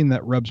something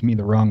that rubs me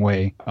the wrong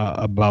way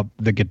about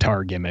the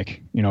guitar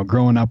gimmick. You know,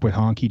 growing up with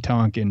Honky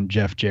Tonk and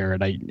Jeff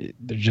Jarrett,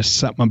 there's just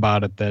something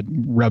about it that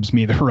rubs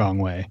me the wrong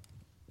way.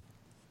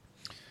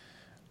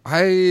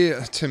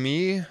 To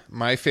me,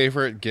 my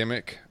favorite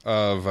gimmick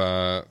of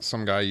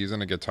some guy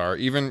using a guitar,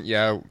 even,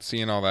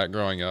 seeing all that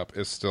growing up,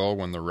 is still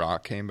when The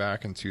Rock came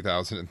back in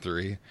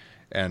 2003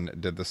 and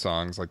did the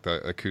songs, like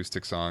the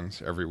acoustic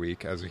songs, every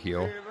week as a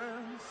heel.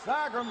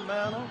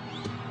 Sacramento,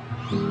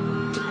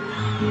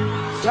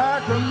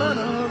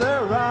 Sacramento,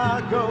 there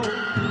I go.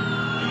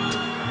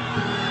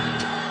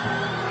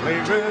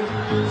 Leaving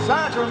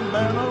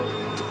Sacramento.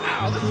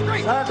 Wow, this is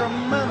great.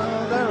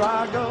 Sacramento, there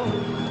I go.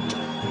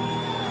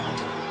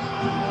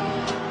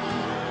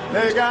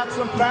 They got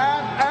some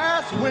fat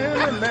ass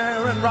women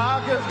there, and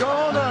Rock is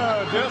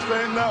gonna just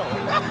say no.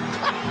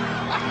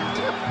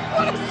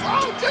 What a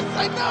song, just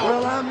say no.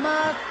 Well, I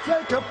might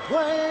take a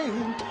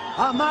plane,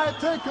 I might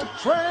take a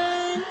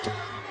train.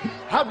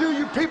 How do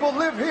you people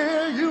live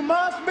here? You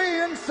must be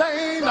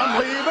insane. I'm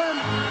leaving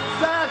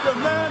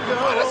Sacramento.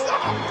 What a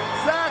song.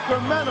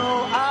 Sacramento,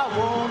 I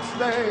won't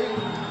stay.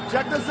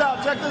 Check this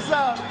out, check this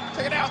out.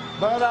 Check it out.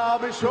 But I'll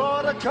be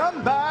sure to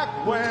come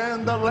back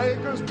when the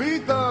Lakers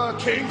beat the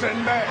Kings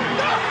in May.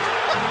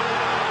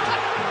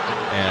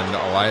 And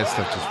the Elias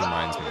stuff just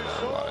reminds me of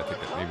that a lot. I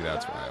think that maybe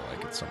that's why I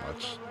like it so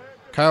much.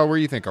 Kyle, where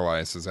do you think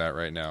Elias is at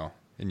right now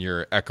in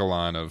your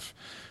echelon of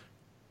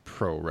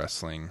pro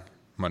wrestling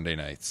Monday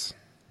nights?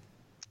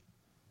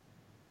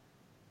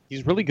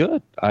 He's really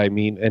good. I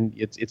mean, and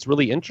it's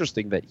really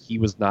interesting that he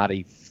was not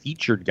a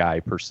featured guy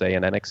per se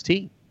in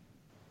NXT.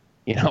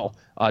 You know,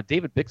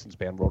 David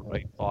Bixenspan wrote,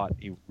 I thought,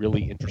 a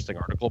really interesting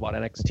article about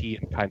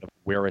NXT and kind of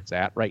where it's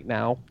at right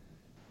now.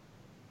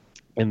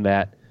 In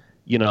that,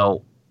 you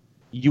know,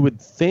 you would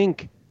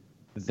think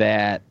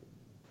that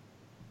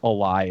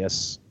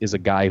Elias is a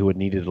guy who had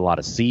needed a lot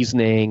of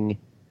seasoning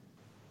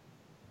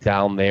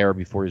down there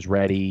before he's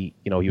ready.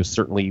 You know, he was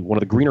certainly one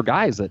of the greener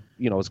guys that,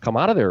 you know, has come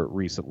out of there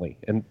recently.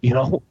 And, you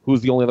know,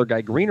 who's the only other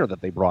guy greener that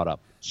they brought up?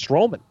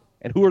 Strowman.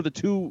 And who are the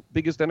two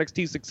biggest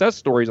NXT success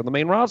stories on the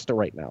main roster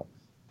right now?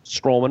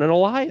 Strowman and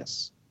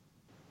Elias.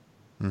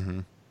 Mm-hmm.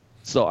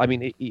 So, I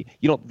mean, you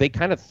know, they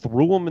kind of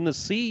threw him in the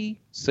sea,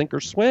 sink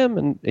or swim,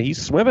 and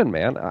he's swimming,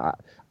 man.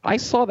 I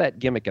saw that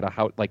gimmick at a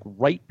house, like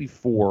right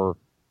before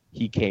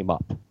he came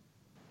up.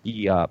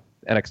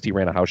 NXT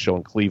ran a house show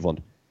in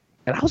Cleveland.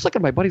 And I was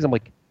looking at my buddies, I'm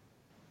like,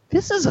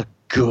 this is a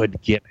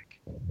good gimmick.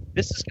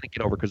 this is going to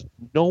get over because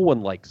no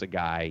one likes a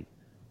guy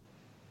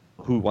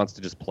who wants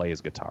to just play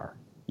his guitar.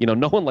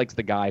 No one likes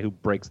the guy who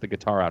breaks the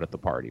guitar out at the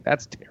party.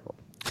 That's terrible.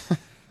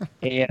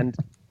 And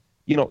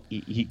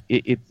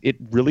it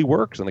really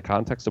works in the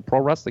context of pro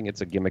wrestling.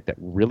 It's a gimmick that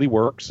really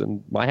works,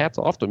 and my hat's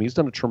off to him. He's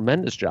done a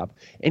tremendous job,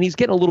 and he's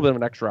getting a little bit of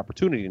an extra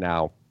opportunity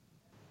now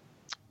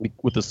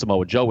with the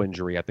Samoa Joe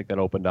injury. I think that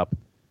opened up,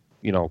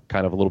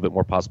 kind of a little bit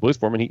more possibilities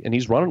for him, and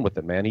he's running with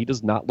it, man. He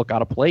does not look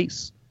out of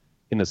place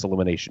in this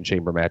Elimination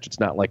Chamber match. It's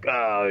not like,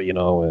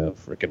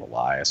 freaking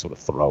Elias with a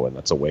throw-in,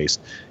 that's a waste.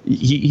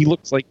 He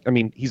looks like,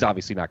 he's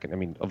obviously not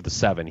going to, of the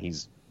 7,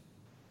 he's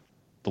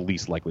the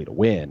least likely to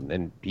win,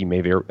 and he may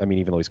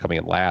even though he's coming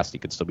in last, he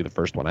could still be the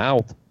first one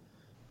out.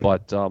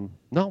 But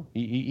no,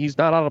 he's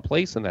not out of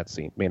place in that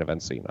main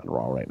event scene on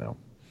Raw right now.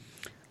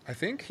 I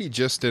think he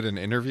just did an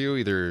interview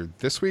either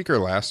this week or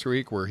last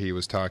week where he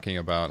was talking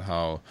about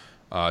how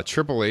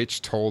Triple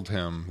H told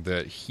him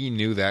that he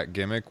knew that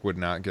gimmick would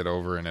not get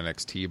over in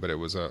NXT, but it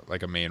was a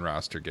main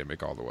roster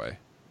gimmick all the way.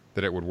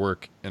 That it would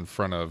work in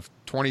front of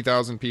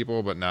 20,000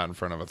 people, but not in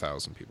front of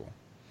 1,000 people.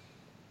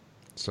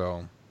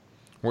 So,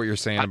 what you're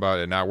saying about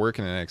it not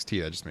working in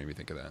NXT, that just made me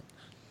think of that.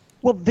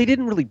 Well, they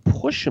didn't really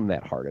push him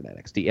that hard in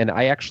NXT, and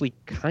I actually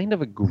kind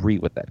of agree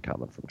with that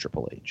comment from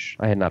Triple H.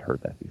 I had not heard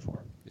that before.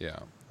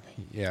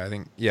 Yeah, I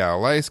think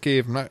Elias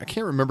gave. I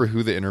can't remember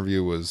who the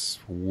interview was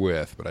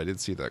with, but I did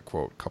see that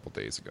quote a couple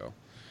days ago.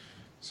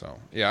 So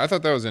yeah, I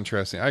thought that was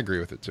interesting. I agree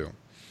with it too.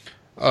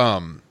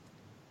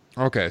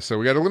 Okay, so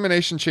we got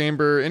Elimination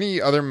Chamber. Any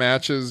other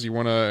matches you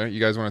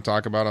guys want to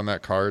talk about on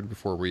that card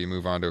before we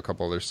move on to a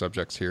couple other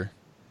subjects here?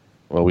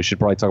 Well, we should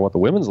probably talk about the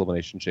Women's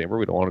Elimination Chamber.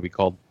 We don't want to be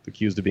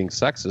accused of being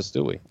sexist,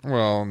 do we?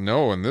 Well,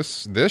 no, and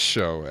this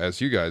show,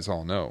 as you guys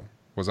all know,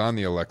 was on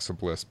the Alexa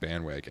Bliss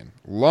bandwagon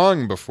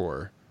long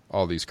before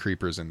all these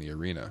creepers in the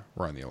arena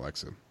were on the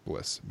Alexa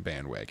Bliss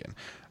bandwagon.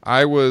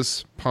 I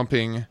was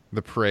pumping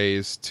the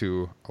praise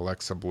to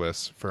Alexa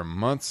Bliss for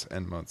months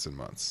and months and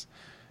months,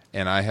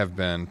 and I have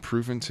been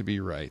proven to be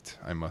right,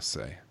 I must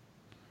say.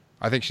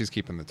 I think she's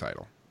keeping the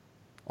title.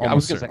 I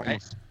was going to say,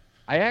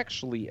 I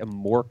actually am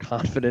more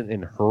confident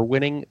in her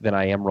winning than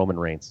I am Roman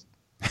Reigns.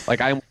 I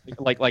think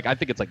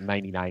it's like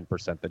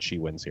 99% that she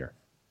wins here.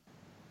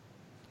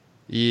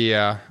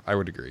 Yeah, I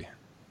would agree.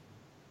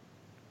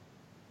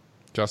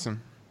 Justin?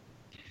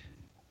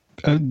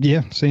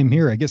 Yeah, same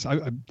here. I guess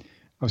I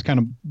was kind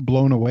of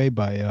blown away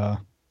by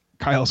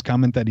Kyle's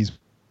comment that he's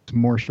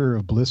more sure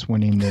of Bliss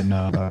winning than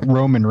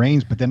Roman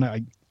Reigns. But then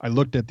I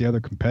looked at the other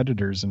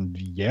competitors, and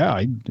yeah,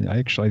 I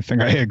actually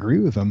think I agree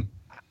with them.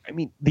 I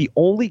mean, the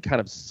only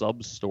kind of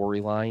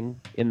sub-storyline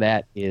in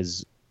that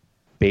is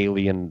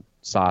Bayley and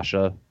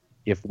Sasha,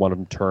 if one of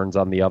them turns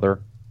on the other.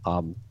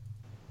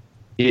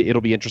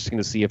 It'll be interesting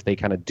to see if they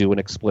kind of do an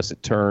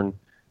explicit turn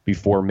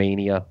before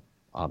Mania,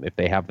 if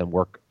they have them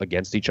work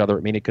against each other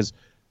at Mania. Because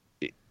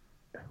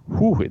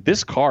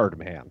this card,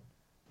 man,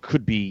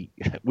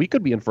 we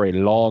could be in for a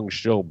long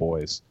show,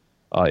 boys,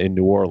 in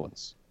New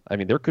Orleans. I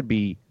mean, there could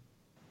be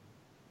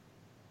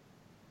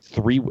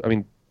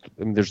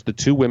there's the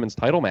 2 women's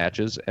title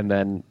matches, and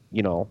then,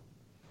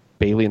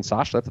 Bayley and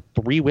Sasha. That's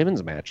 3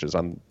 women's matches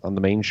on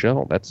the main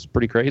show. That's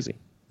pretty crazy.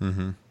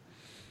 Mm-hmm.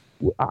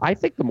 I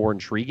think the more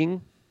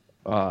intriguing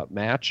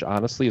match,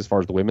 honestly, as far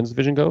as the women's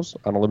division goes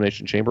on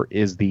Elimination Chamber,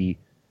 is the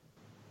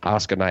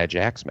Asuka Nia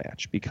Jax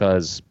match,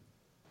 because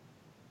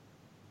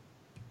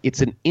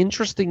it's an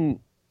interesting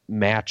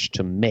match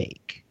to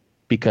make,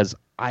 because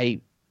I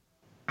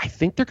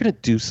think they're going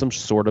to do some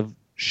sort of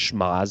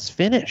schmaz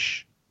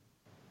finish.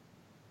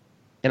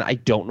 And I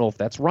don't know if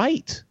that's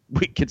right,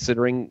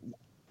 considering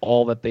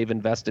all that they've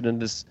invested in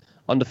this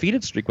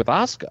undefeated streak with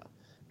Asuka.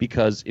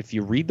 Because if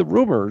you read the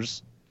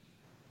rumors,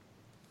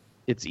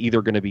 it's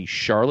either going to be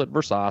Charlotte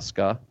versus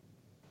Asuka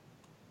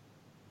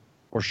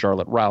or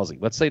Charlotte Rousey.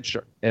 Let's say it's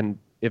and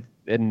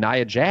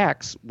Nia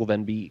Jax will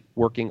then be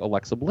working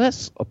Alexa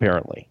Bliss,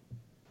 apparently.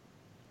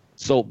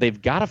 So they've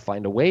got to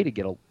find a way to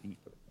get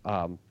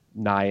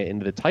Nia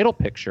into the title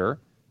picture,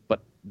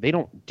 but they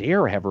don't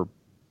dare have her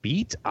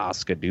beat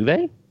Asuka, do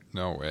they?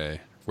 No way.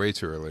 Way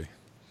too early.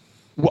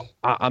 Well,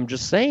 I'm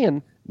just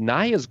saying,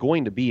 Nia's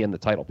going to be in the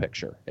title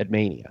picture at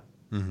Mania.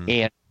 Mm-hmm.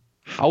 And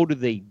how do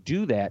they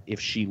do that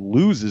if she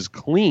loses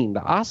clean to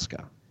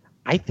Asuka?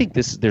 I think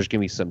there's going to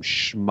be some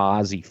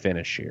schmazzy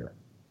finish here.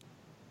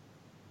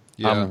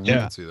 Yeah, I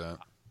can see that.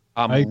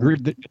 I agree.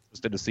 Really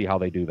interested to see how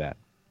they do that.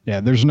 Yeah,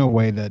 there's no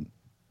way that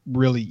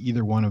really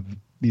either one of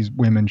these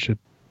women should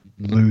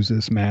lose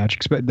this match.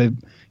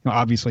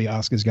 Obviously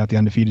Asuka's got the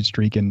undefeated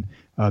streak, and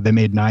they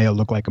made Nia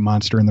look like a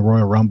monster in the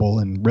Royal Rumble,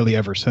 and really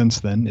ever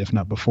since then, if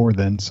not before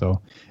then. So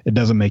it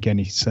doesn't make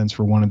any sense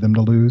for one of them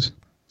to lose.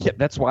 Yeah,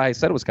 that's why I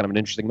said it was kind of an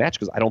interesting match,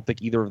 because I don't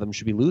think either of them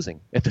should be losing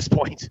at this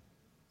point.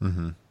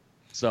 Mm-hmm.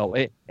 So,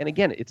 and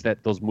again, it's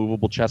those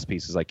movable chess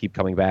pieces I keep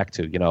coming back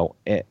to.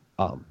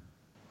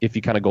 If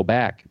you kind of go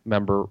back,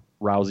 remember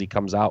Rousey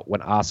comes out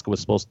when Asuka was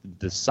supposed to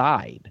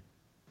decide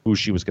who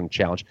she was going to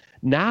challenge.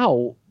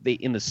 Now,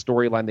 in the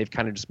storyline, they've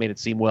kind of just made it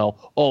seem,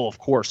 well, of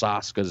course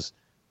Asuka's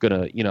going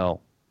to,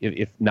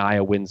 if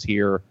Nia wins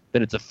here,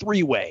 then it's a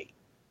 3-way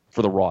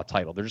for the Raw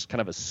title. They're just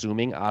kind of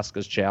assuming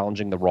Asuka's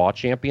challenging the Raw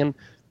champion,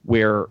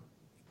 where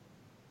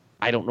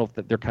I don't know if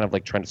they're kind of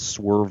like trying to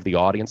swerve the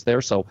audience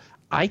there. So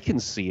I can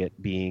see it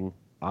being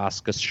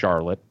Asuka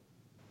Charlotte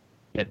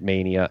at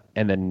Mania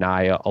and then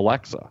Nia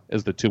Alexa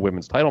as the 2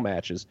 women's title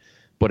matches.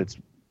 But it's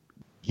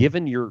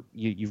given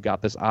you've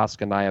got this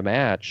Asuka Nia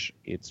match,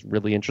 it's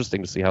really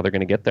interesting to see how they're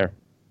going to get there.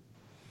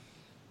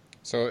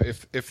 So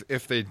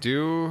if they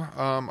do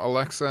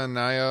Alexa and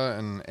Nia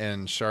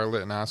and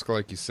Charlotte and Asuka,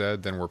 like you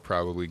said, then we're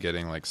probably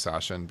getting like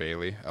Sasha and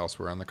Bayley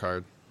elsewhere on the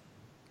card.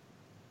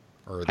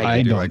 Or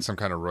they do like some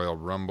kind of Royal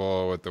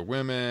Rumble with the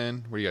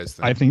women. What do you guys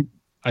think?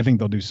 I think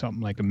they'll do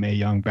something like a Mae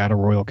Young Battle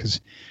Royal, because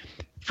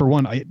for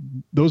one,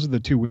 those are the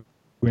 2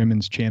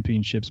 women's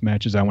championships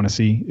matches I want to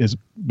see, is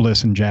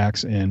Bliss and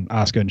Jax and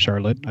Asuka and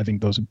Charlotte. I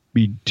think those would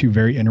be 2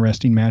 very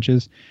interesting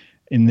matches.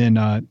 And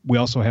then we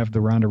also have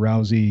the Ronda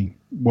Rousey,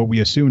 what we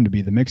assume to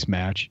be the mixed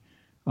match.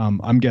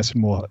 I'm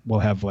guessing we'll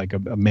have like a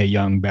Mae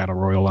Young Battle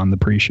Royal on the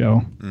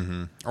pre-show.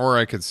 Mm-hmm. Or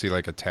I could see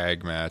like a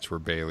tag match where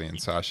Bayley and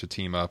Sasha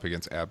team up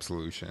against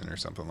Absolution or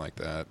something like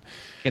that.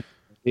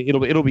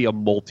 It'll be a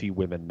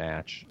multi-women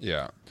match.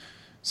 Yeah.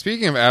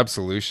 Speaking of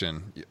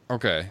Absolution,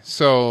 okay,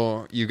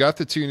 so you got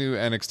the 2 new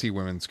NXT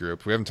women's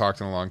group. We haven't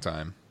talked in a long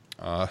time.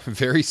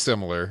 Very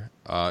similar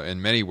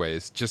in many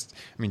ways. Just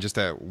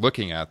at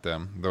looking at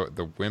them,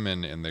 the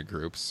women in the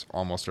groups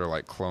almost are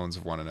like clones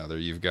of one another.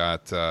 You've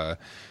got,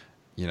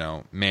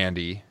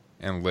 Mandy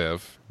and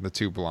Liv, the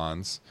 2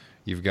 blondes.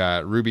 You've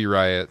got Ruby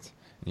Riott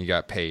and you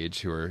got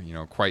Paige, who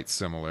are, quite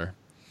similar.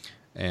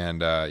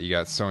 And you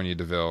got Sonya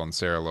Deville and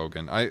Sarah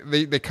Logan.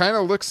 They kind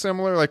of look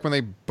similar, like when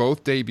they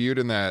both debuted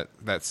in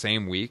that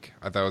same week.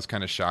 I thought it was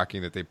kind of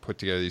shocking that they put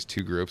together these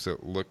 2 groups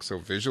that look so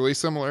visually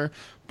similar.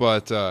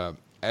 But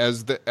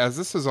as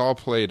this is all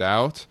played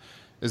out,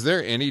 is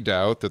there any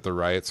doubt that the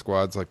Riot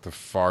Squad's like the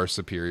far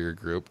superior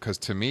group? Because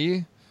to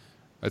me,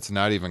 it's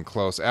not even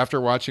close. After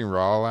watching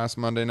Raw last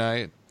Monday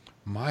night,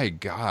 my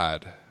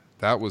God,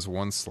 that was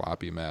one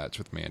sloppy match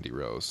with Mandy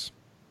Rose.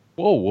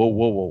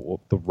 Whoa.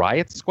 The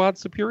Riot Squad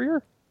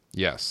superior?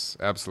 Yes,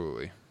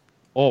 absolutely.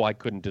 Oh, I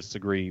couldn't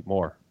disagree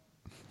more.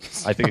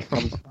 I think it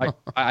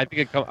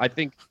comes.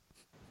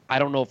 I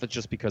don't know if it's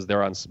just because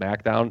they're on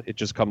SmackDown. It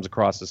just comes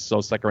across as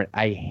so saccharine.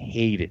 I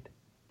hate it.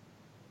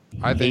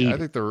 I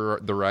think the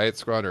Riot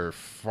Squad are a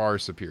far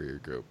superior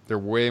group. They're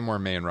way more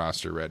main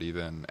roster ready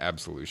than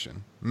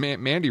Absolution.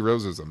 Mandy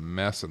Rose is a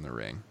mess in the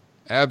ring.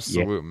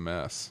 Absolute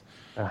mess.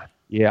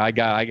 Yeah, I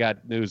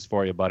got news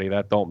for you, buddy.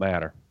 That don't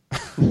matter.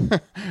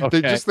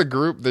 Okay. Just the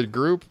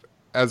group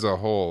as a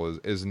whole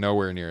is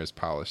nowhere near as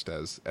polished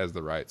as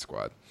the Riot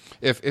Squad.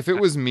 If it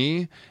was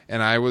me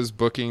and I was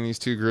booking these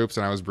 2 groups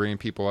and I was bringing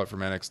people up from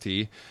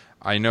NXT,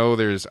 I know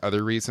there's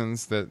other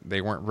reasons that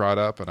they weren't brought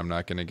up, and I'm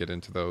not going to get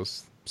into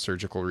those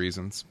surgical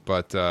reasons.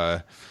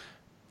 But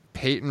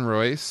Peyton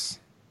Royce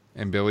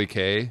and Billie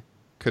Kay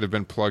could have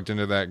been plugged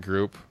into that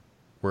group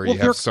where you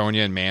have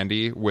Sonya and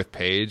Mandy with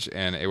Paige,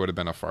 and it would have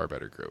been a far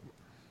better group.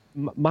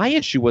 My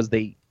issue was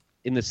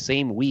in the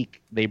same week,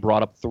 they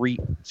brought up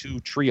 2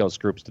 trios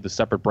groups to the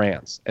separate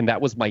brands. And that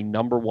was my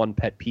number 1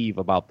 pet peeve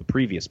about the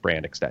previous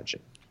brand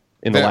extension.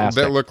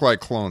 That looked like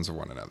clones of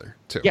one another,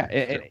 too.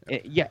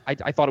 Yeah,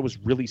 I thought it was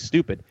really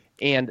stupid.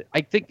 And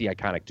I think the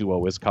Iconic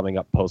Duo is coming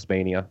up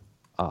post-Mania.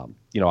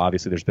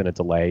 Obviously there's been a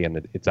delay,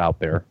 and it's out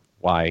there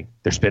why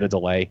there's been a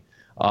delay.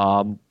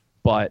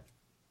 But,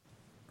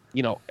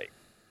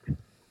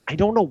 I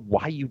don't know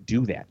why you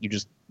do that. You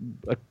just...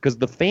 Because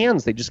the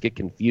fans, they just get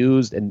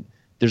confused, and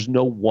there's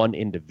no one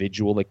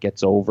individual that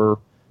gets over.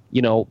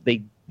 They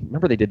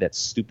did that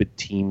stupid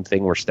team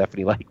thing where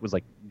Stephanie was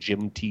like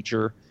gym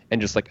teacher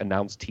and just like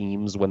announced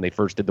teams when they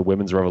first did the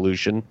Women's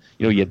Revolution.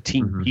 You had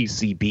Team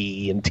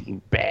PCB and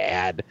Team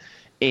Bad,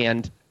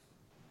 and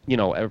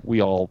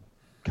we all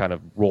kind of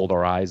rolled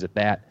our eyes at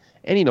that.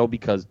 And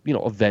because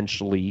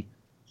eventually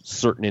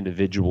certain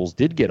individuals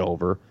did get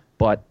over,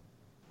 but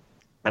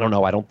I don't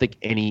know. I don't think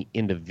any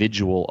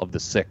individual of the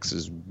 6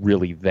 is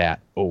really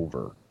that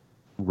over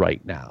right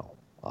now.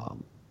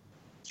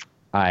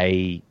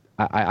 I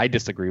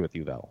disagree with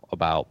you though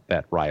about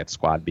that Riot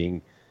Squad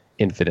being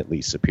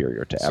infinitely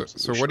superior to Absolution.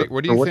 So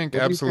what do you think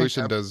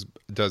Absolution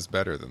does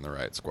better than the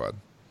Riot Squad?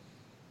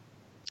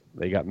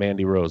 They got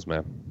Mandy Rose,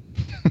 man.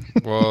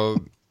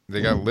 Well,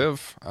 they got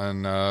Liv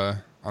on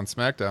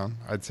SmackDown.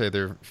 I'd say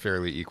they're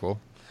fairly equal.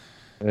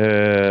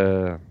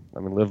 Look,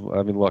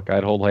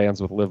 I'd hold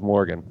hands with Liv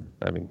Morgan.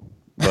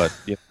 But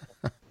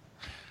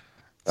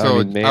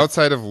so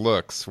outside of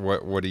looks,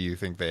 what do you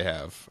think they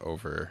have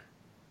over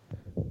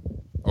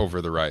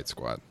the Riot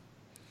Squad?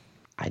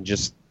 I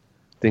just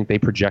think they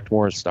project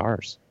more as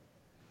stars.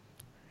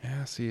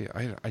 Yeah, see,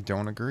 I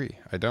don't agree.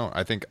 I don't.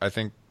 I think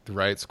the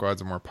Riot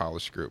Squad's a more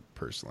polished group,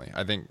 personally.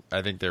 I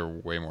think they're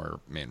way more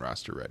main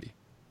roster ready.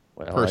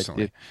 Well,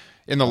 personally.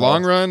 In the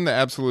long run, the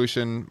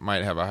Absolution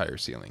might have a higher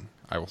ceiling.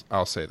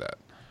 I'll say that.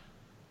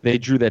 They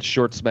drew that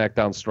short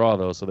SmackDown straw,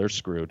 though, so they're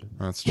screwed.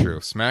 That's true.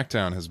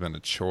 SmackDown has been a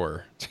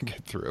chore to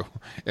get through.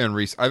 And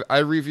I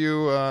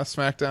review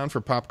SmackDown for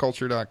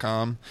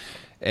PopCulture.com,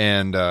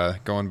 and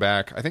going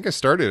back, I think I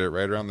started it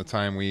right around the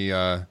time we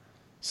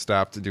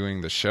stopped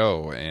doing the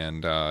show,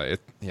 and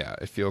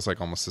it feels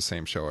like almost the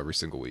same show every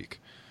single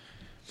week.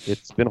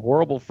 It's been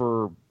horrible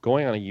for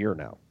going on a year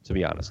now, to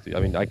be honest. I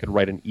mean, I could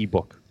write an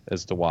ebook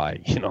as to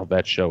why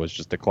that show has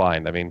just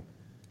declined. I mean,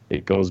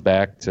 it goes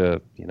back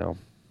to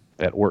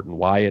that Orton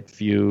Wyatt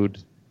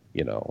feud,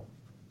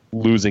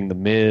 losing the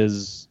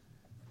Miz,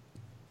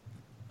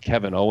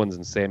 Kevin Owens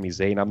and Sami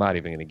Zayn. I'm not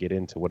even going to get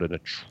into what an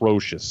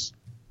atrocious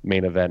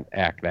main event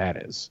act that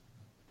is.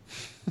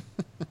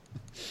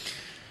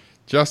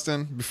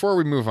 Justin, before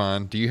we move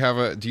on, do you have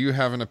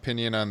an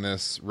opinion on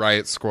this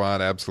Riot Squad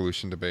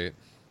absolution debate?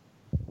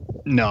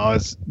 No,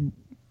 it's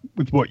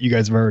with what you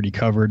guys have already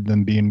covered,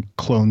 them being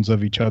clones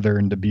of each other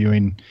and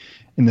debuting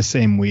in the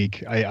same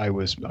week. I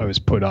was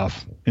put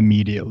off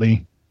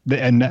immediately.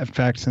 And in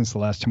fact, since the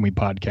last time we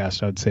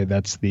podcast, I'd say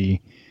that's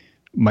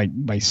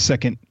my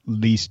second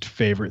least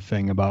favorite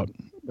thing about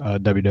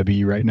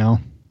WWE right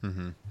now.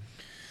 Mm-hmm.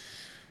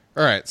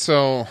 All right,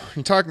 so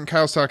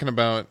Kyle's talking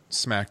about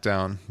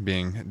SmackDown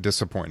being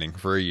disappointing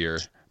for a year,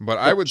 but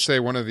I would say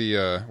one of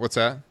the what's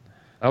that?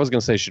 I was going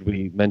to say, should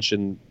we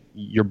mention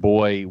your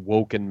boy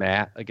Woken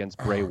Matt against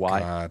Bray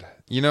Wyatt? God,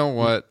 you know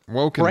what?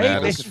 Woken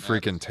Matt is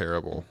freaking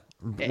terrible.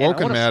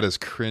 Woken Matt is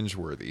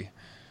cringeworthy.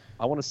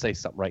 I want to say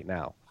something right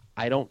now.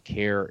 I don't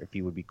care if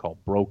he would be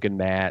called Broken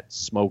Matt,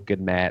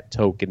 Smoking Matt,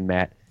 Token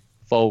Matt.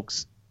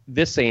 Folks,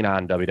 this ain't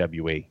on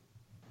WWE.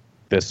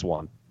 This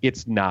one.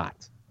 It's not.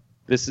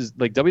 This is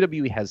like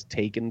WWE has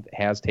taken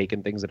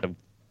things that have,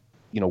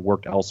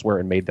 worked elsewhere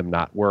and made them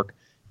not work.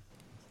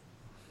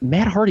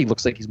 Matt Hardy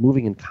looks like he's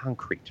moving in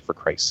concrete, for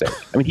Christ's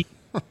sake.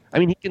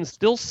 He can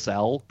still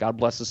sell, God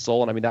bless his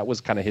soul, and I mean that was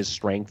kind of his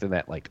strength in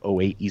that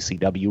 08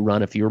 ECW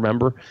run, if you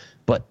remember.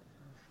 But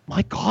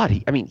my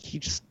God,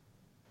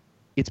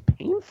 it's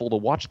painful to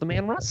watch the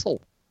man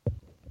wrestle.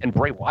 And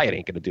Bray Wyatt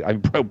ain't going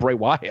to do. Bray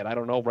Wyatt, I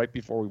don't know, right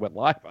before we went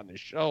live on this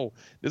show,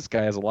 this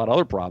guy has a lot of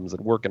other problems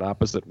than working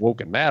opposite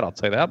Woken Matt, I'll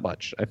tell you that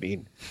much. I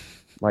mean,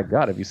 my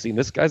God, have you seen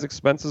this guy's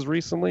expenses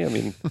recently? I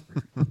mean,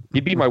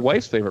 he'd be my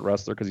wife's favorite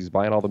wrestler because he's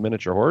buying all the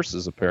miniature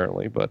horses,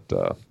 apparently. But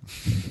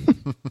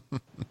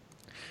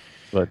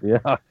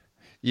yeah.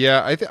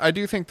 Yeah, I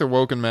do think the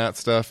Woken Matt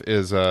stuff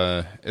is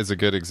a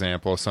good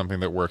example of something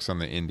that works on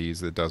the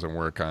indies that doesn't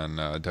work on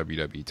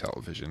WWE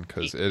television,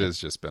 because it has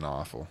just been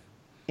awful.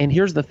 And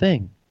here's the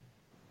thing.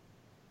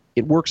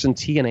 It works in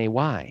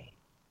TNA.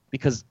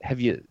 Because have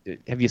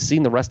you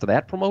seen the rest of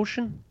that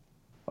promotion?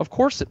 Of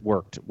course it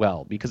worked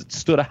well, because it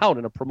stood out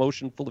in a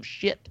promotion full of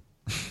shit.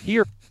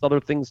 Here, other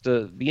things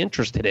to be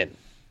interested in.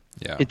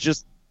 Yeah.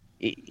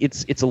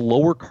 It's a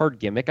lower card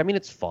gimmick. I mean,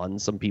 it's fun.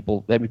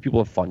 People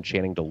have fun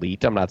chanting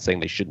delete. I'm not saying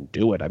they shouldn't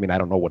do it. I mean, I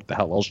don't know what the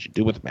hell else you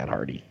do with Matt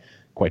Hardy,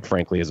 quite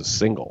frankly, as a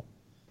single.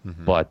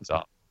 Mm-hmm. But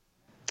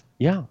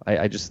yeah,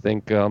 I just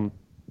think I'm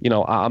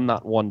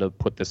not one to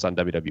put this on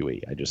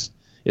WWE.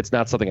 It's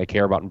not something I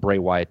care about. And Bray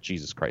Wyatt,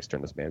 Jesus Christ,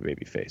 turn this man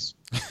baby face.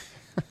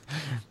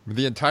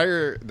 The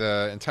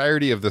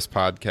entirety of this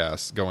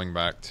podcast, going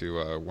back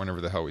to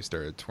whenever the hell we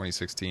started,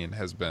 2016,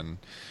 has been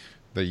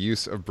the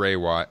use of Bray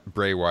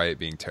Wyatt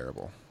being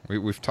terrible.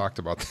 We've talked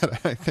about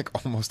that, I think,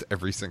 almost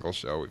every single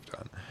show we've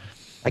done.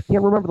 I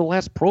can't remember the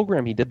last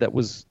program he did that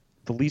was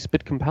the least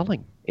bit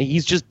compelling.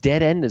 He's just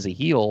dead end as a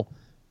heel.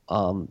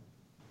 And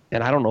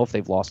I don't know if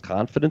they've lost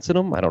confidence in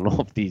him. I don't know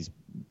if these,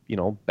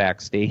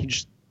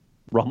 backstage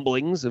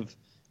rumblings have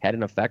had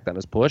an effect on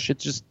his push.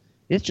 It's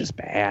just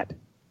bad.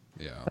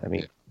 Yeah. I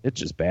mean, it's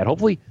just bad.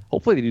 Hopefully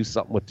they do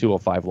something with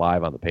 205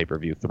 Live on the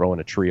pay-per-view, throw in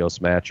a trios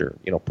match, or,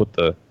 put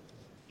the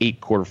 8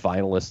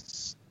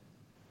 quarterfinalists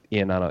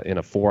in a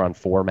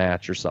 4-on-4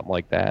 match or something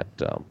like that.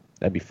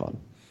 That'd be fun.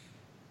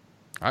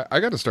 I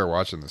got to start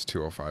watching this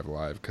 205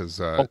 Live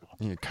because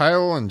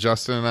Kyle and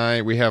Justin and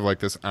I, we have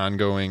this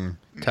ongoing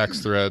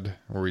text thread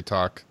where we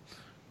talk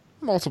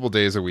multiple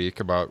days a week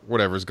about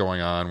whatever's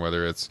going on,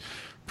 whether it's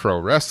pro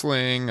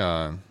wrestling,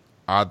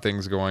 odd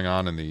things going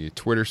on in the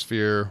Twitter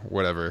sphere,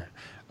 whatever,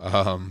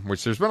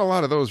 which there's been a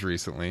lot of those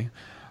recently.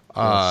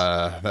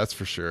 That's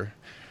for sure.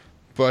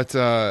 But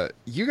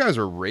you guys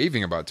are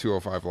raving about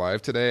 205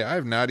 Live today. I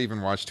have not even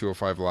watched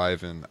 205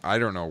 Live in I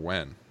don't know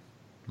when.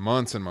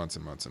 Months and months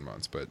and months and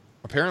months. But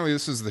apparently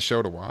this is the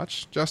show to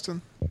watch,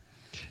 Justin?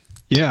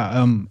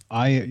 Yeah,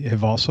 I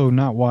have also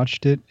not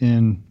watched it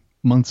in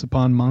months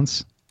upon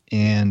months.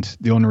 And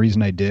the only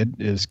reason I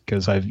did is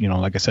because I've,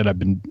 like I said, I've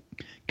been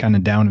kind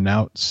of down and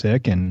out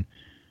sick and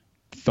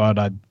thought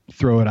I'd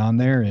throw it on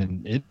there.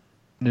 And it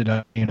ended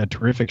up being a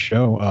terrific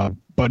show.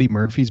 Buddy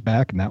Murphy's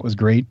back, and that was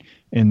great.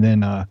 And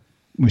then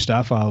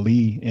Mustafa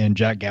Ali and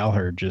Jack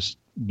Gallagher just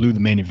blew the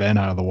main event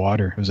out of the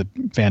water. It was a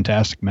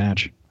fantastic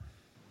match.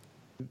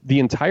 The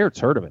entire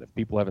tournament, if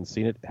people haven't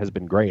seen it, has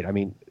been great. I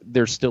mean,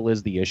 there still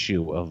is the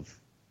issue of,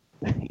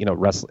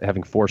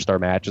 having 4-star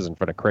matches in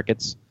front of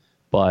crickets,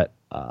 but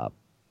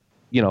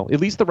at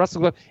least the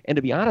Wrestling Club. And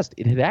to be honest,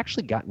 it had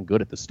actually gotten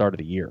good at the start of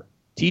the year.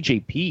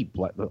 TJP,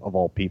 of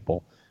all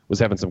people, was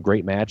having some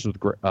great matches with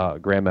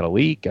Grand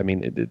Metalik. I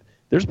mean,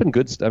 there's been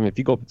good stuff. I mean, if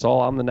you go, it's all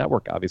on the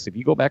network, obviously. If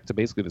you go back to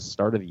basically the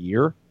start of the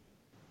year,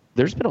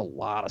 there's been a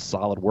lot of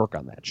solid work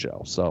on that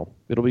show. So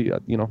it'll be,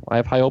 I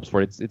have high hopes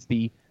for it. It's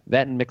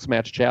that and Mixed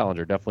Match Challenge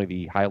are definitely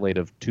the highlight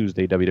of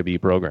Tuesday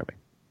WWE programming.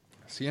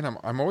 See, and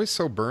I'm always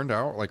so burned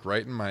out, like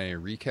writing my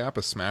recap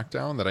of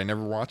SmackDown, that I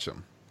never watch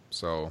them.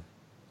 So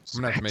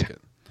I'm gonna have to make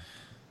it.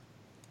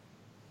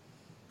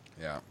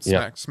 Yeah,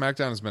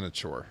 SmackDown has been a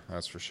chore,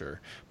 that's for sure.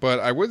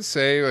 But I would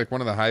say, like,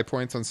 one of the high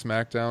points on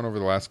SmackDown over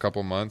the last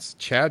couple months,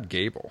 Chad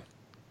Gable.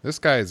 This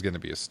guy is going to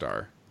be a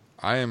star.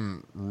 I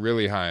am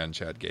really high on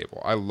Chad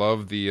Gable. I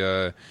love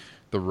the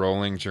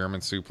rolling German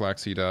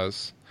suplex he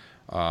does.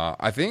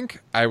 I think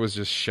I was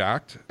just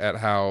shocked at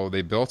how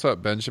they built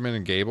up Benjamin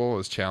and Gable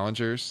as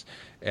challengers,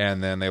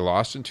 and then they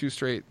lost in 2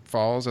 straight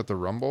falls at the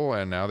Rumble,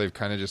 and now they've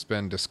kind of just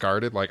been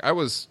discarded. Like, I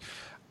was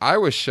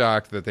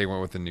shocked that they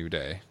went with the New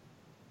Day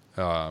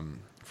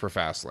for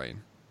Fastlane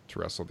to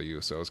wrestle the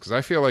Usos, because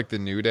I feel like the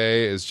New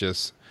Day is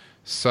just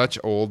such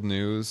old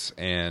news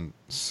and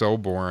so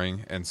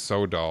boring and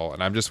so dull,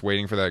 and I'm just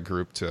waiting for that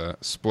group to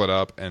split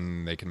up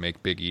and they can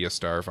make Big E a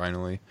star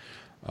finally.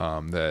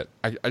 That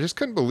I just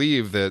couldn't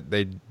believe that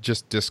they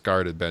just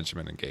discarded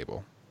Benjamin and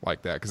Gable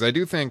like that, because I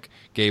do think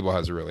Gable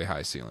has a really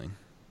high ceiling.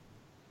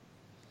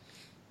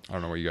 I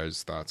don't know what you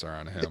guys' thoughts are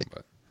on him,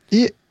 but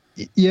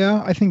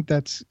yeah, I think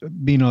that's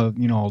being a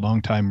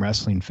long-time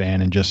wrestling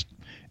fan and just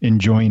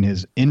enjoying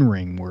his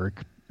in-ring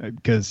work,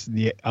 because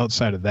the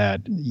outside of that,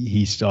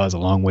 he still has a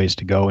long ways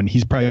to go, and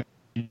he's probably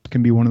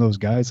can be one of those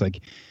guys, like,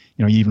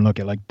 you even look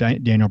at like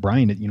Daniel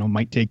Bryan, it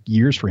might take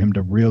years for him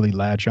to really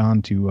latch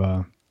on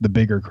to the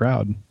bigger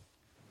crowd.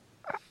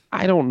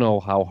 I don't know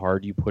how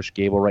hard you push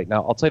Gable right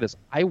now. I'll tell you this,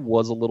 I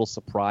was a little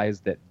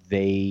surprised that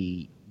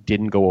they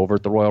didn't go over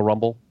at the Royal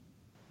Rumble,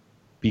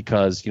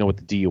 because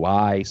with the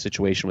DUI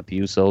situation with the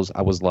Usos,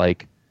 I was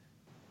like,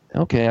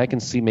 okay, I can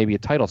see maybe a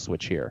title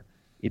switch here.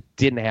 It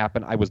didn't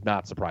happen. I was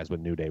not surprised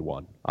when New Day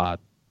won to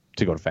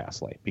go to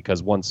Fastlane,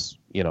 because once,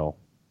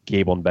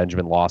 Gable and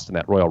Benjamin lost in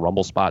that Royal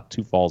Rumble spot,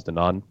 2 falls to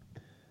none,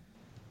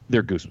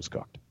 their goose was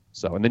cooked.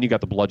 So, and then you got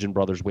the Bludgeon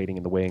Brothers waiting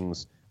in the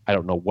wings. I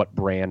don't know what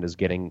brand is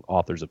getting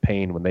Authors of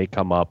Pain when they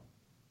come up.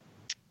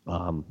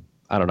 I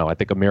don't know. I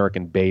think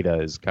American Beta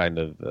is kind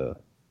of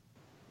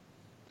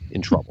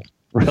in trouble,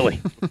 really,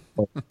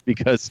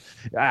 because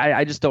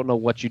I just don't know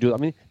what you do. I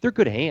mean, they're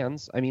good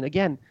hands. I mean,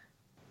 again,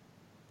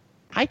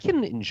 I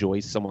can enjoy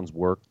someone's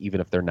work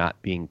even if they're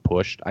not being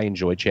pushed. I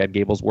enjoy Chad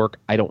Gable's work.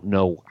 I don't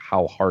know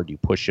how hard you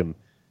push him.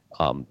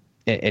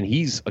 And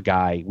he's a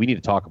guy, we need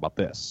to talk about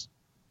this.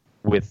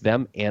 With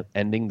them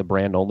ending the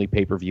brand-only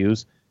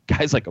pay-per-views,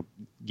 guys like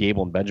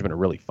Gable and Benjamin are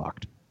really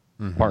fucked.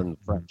 Mm-hmm. Pardon the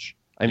French.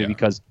 I mean,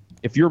 because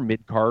if you're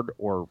mid-card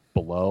or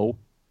below,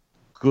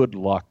 good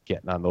luck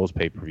getting on those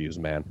pay-per-views,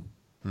 man.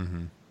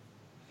 Mm-hmm.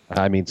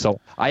 I mean, so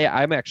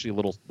I'm actually a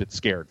little bit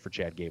scared for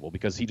Chad Gable,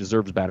 because he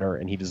deserves better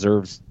and he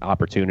deserves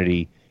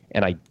opportunity,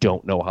 and I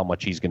don't know how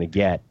much he's going to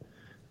get.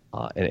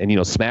 And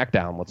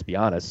SmackDown, let's be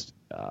honest,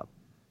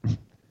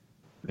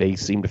 they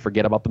seem to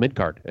forget about the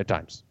mid-card at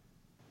times.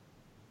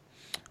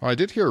 Well, I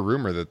did hear a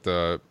rumor that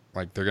they're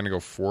going to go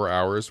 4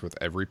 hours with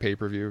every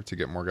pay-per-view to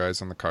get more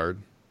guys on the card.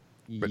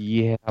 But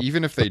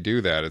even if they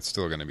do that, it's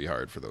still going to be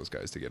hard for those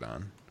guys to get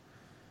on.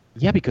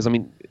 Yeah, because, I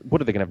mean,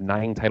 what are they going to have,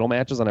 9 title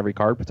matches on every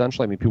card,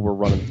 potentially? I mean, people were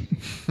running.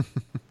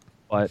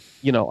 But,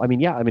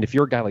 if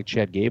you're a guy like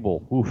Chad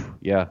Gable,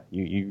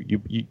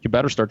 you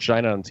better start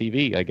shining on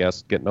TV, I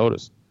guess, get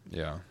noticed.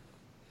 Yeah.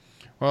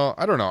 Well,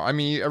 I don't know. I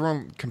mean,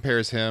 everyone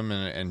compares him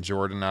and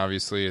Jordan,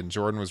 obviously, and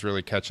Jordan was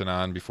really catching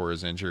on before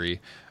his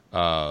injury.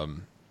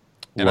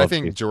 And I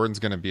think Jordan's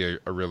going to be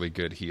a really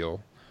good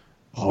heel.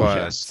 Oh, but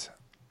yes.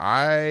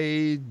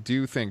 I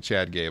do think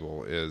Chad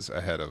Gable is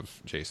ahead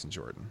of Jason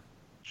Jordan.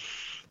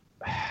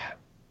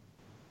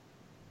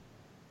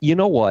 You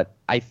know what?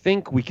 I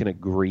think we can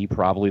agree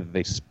probably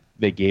that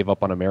they gave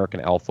up on American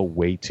Alpha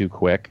way too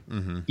quick.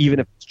 Mm-hmm. Even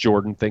if this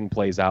Jordan thing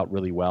plays out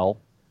really well.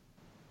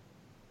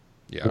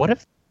 Yeah.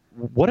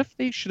 What if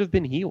they should have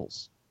been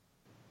heels?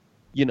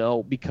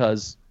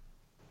 Because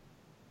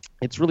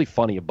it's really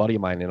funny. A buddy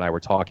of mine and I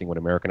were talking when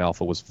American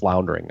Alpha was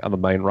floundering on the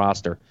main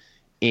roster,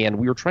 and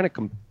we were trying to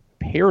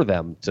compare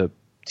them to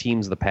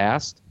teams of the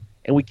past,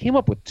 and we came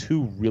up with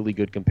 2 really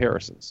good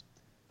comparisons.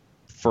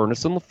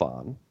 Furnace and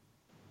LaFon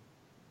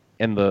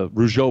and the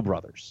Rougeau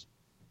brothers.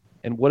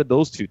 And what did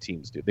those 2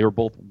 teams do? They were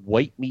both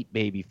white meat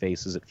baby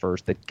faces at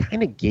first that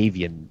kind of gave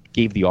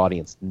the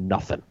audience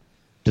nothing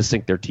to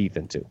sink their teeth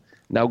into.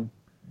 Now,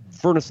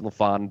 Furnace and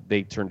LaFon,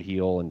 they turned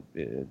heel and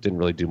didn't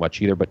really do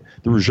much either. But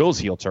the Rougeau's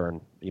heel turn,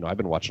 I've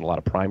been watching a lot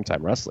of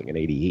primetime wrestling in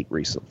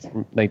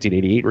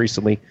 1988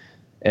 recently,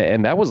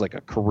 and that was like a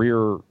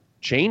career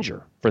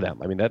changer for them.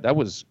 I mean,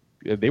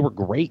 they were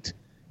great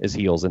as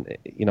heels, and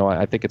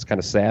I think it's kind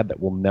of sad that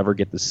we'll never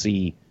get to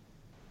see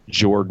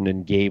Jordan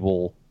and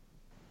Gable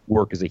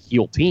work as a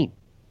heel team,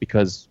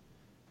 because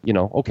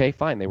okay,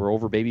 fine, they were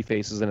over baby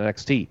faces in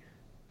NXT.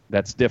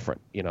 that's different,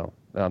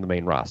 on the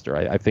main roster.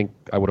 I think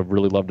I would have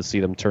really loved to see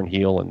them turn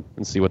heel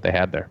and see what they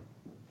had there.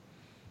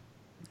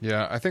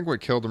 Yeah, I think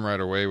what killed him right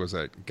away was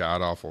that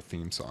god-awful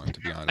theme song, to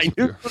be honest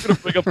I knew you were going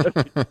to bring up that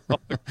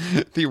with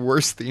you. The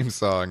worst theme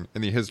song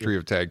in the history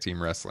of tag team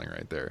wrestling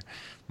right there.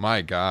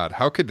 My God,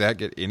 how could that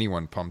get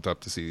anyone pumped up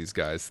to see these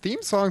guys?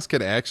 Theme songs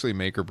could actually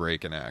make or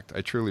break an act.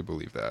 I truly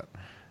believe that.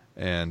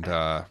 And,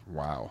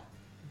 wow.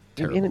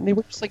 And they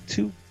were just like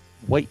two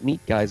white meat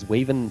guys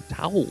waving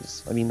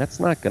towels. I mean, that's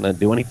not going to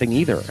do anything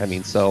either. I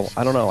mean, so,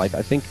 I don't know. I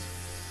think...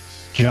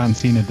 John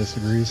Cena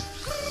disagrees.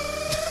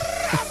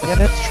 Yeah,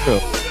 that's true.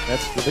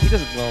 That's true. But he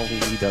doesn't. Well,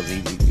 he does.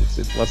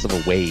 It's less of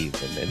a wave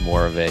and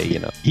more of a,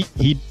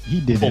 He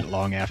did it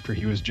long after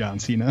he was John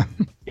Cena.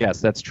 Yes,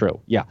 that's true.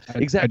 Yeah,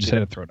 exactly. I just had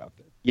to throw it out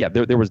there. Yeah,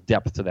 there was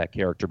depth to that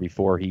character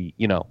before he,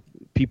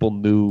 people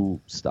knew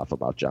stuff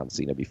about John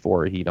Cena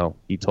before he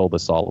told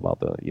us all about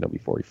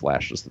before he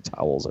flashed us the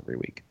towels every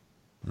week.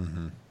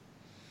 Mm-hmm.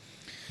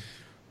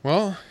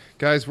 Well,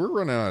 guys, we're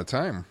running out of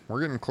time.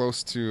 We're getting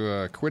close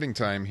to quitting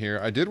time here.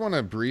 I did want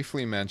to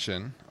briefly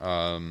mention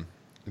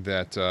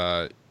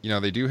that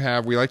they do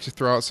have, we like to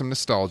throw out some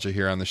nostalgia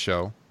here on the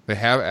show. They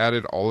have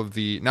added all of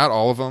not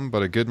all of them,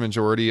 but a good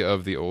majority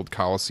of the old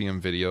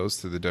Coliseum videos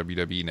to the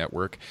WWE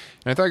Network.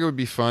 And I thought it would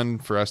be fun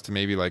for us to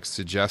maybe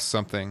suggest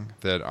something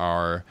that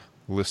our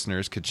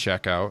listeners could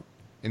check out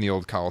in the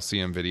old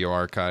Coliseum video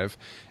archive.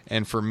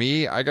 And for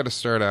me, I got to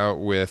start out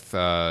with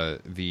I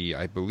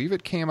believe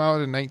it came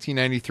out in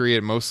 1993.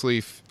 It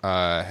mostly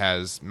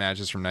has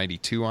matches from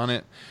 92 on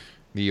it.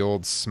 The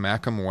old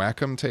Smack'em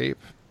Whack'em tape,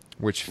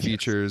 which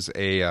features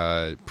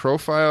a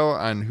profile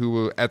on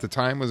who at the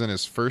time was in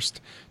his first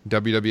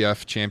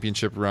WWF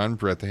Championship run,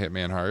 Bret the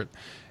Hitman Hart.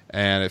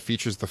 And it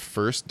features the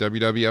first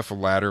WWF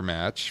ladder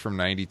match from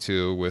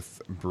 92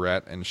 with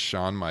Bret and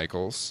Shawn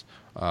Michaels,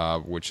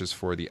 which is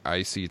for the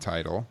IC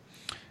title.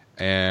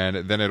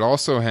 And then it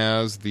also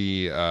has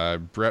the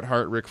Bret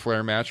Hart-Ric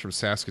Flair match from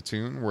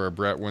Saskatoon, where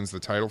Bret wins the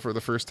title for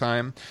the first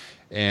time.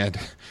 And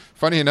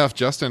funny enough,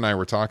 Justin and I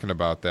were talking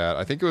about that.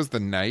 I think it was the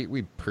night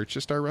we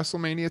purchased our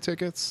WrestleMania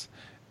tickets.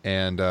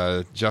 And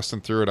Justin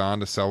threw it on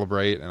to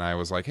celebrate. And I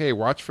was like, hey,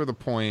 watch for the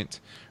point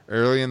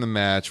early in the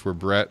match where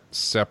Bret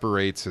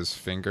separates his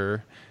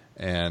finger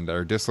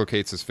or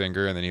dislocates his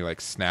finger. And then he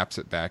snaps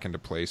it back into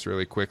place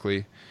really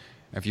quickly.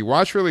 And if you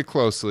watch really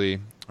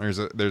closely, there's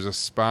a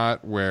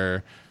spot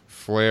where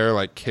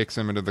Flair kicks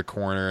him into the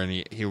corner, and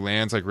he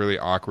lands really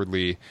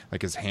awkwardly,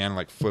 his hand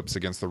flips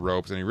against the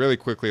ropes, and he really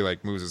quickly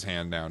moves his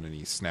hand down and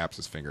he snaps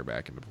his finger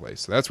back into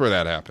place. So that's where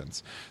that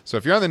happens. So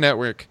if you're on the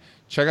network,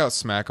 check out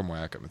Smack'em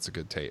Whack'em. It's a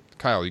good tape.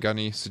 Kyle, you got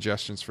any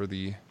suggestions for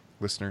the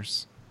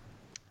listeners?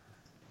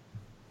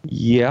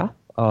 Yeah,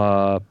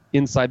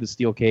 Inside the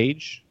Steel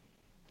Cage,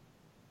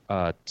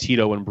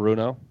 Tito and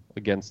Bruno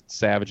against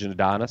Savage and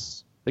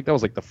Adonis. I think that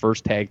was the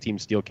first tag team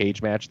steel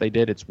cage match they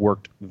did. It's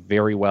worked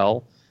very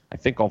well. I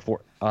think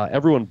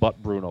everyone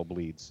but Bruno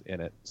bleeds in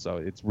it, so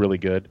it's really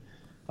good.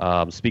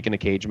 Speaking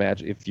of cage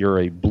match, if you're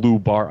a blue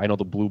bar, I know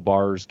the blue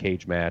bars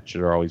cage match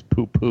are always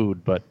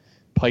poo-pooed, but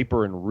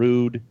Piper and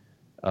Rude,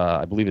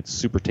 I believe it's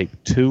Super Tape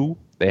 2.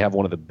 They have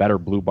one of the better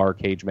blue bar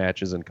cage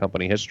matches in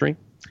company history.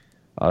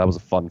 That was a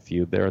fun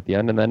feud there at the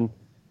end. And then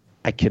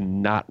I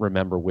cannot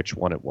remember which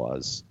one it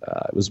was.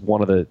 It was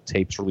one of the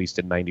tapes released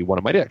in 91.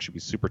 It might actually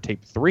be Super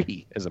Tape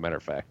 3, as a matter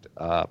of fact.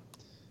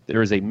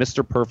 There is a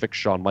Mr. Perfect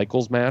Shawn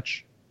Michaels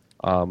match.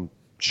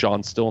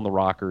 Shawn's still in the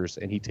rockers,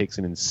 and he takes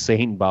an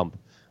insane bump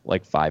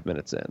 5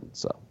 minutes in.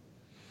 So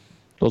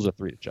those are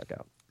 3 to check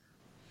out.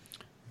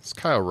 This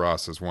Kyle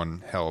Ross is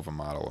one hell of a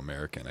model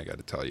American, I got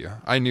to tell you.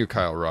 I knew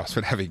Kyle Ross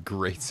would have a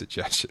great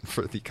suggestion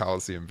for the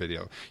Coliseum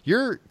video.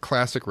 Your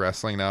classic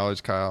wrestling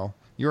knowledge, Kyle,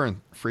 you're a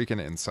freaking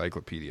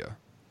encyclopedia.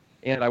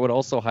 And I would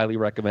also highly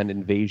recommend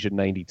Invasion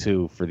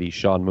 92 for the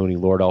Sean Mooney,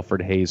 Lord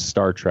Alfred Hayes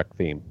Star Trek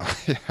theme.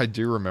 I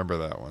do remember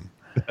that one.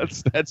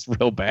 That's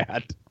real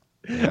bad.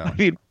 Yeah. I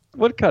mean,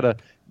 what kind of...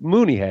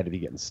 Mooney had to be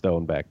getting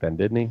stoned back then,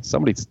 didn't he?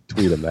 Somebody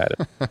tweeted him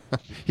that.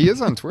 He is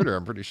on Twitter,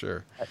 I'm pretty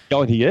sure.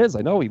 Oh, he is.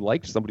 I know he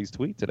liked somebody's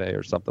tweet today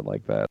or something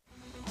like that.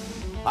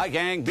 Hi,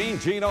 gang. Mean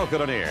Gene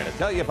Okerlund here to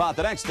tell you about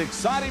the next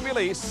exciting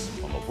release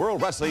from the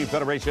World Wrestling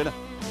Federation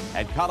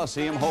and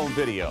Coliseum Home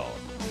Video.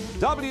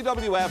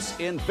 WWF's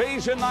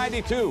Invasion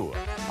 92,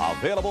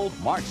 available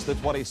March the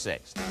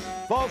 26th.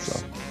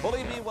 Folks,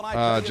 believe me when I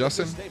tell you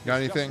Justin, got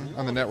anything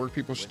on the network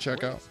people should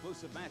check out?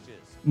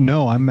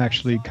 No, I'm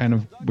actually kind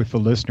of with the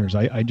listeners.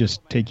 I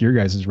just take your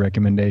guys'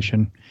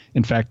 recommendation.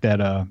 In fact,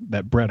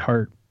 that Bret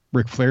Hart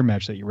Ric Flair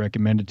match that you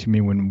recommended to me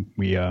when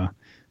we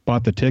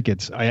bought the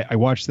tickets, I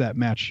watched that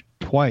match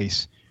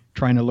twice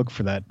trying to look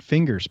for that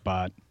finger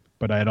spot,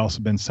 but I had also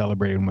been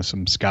celebrating with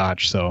some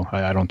scotch, so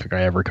I don't think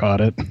I ever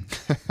caught it.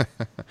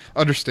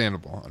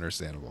 Understandable.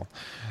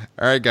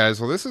 All right,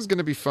 guys. Well, this is going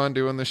to be fun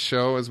doing this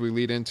show as we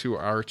lead into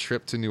our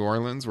trip to New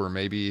Orleans, where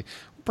maybe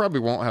probably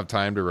won't have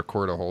time to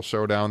record a whole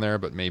show down there,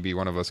 but maybe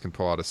one of us can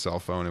pull out a cell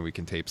phone and we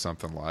can tape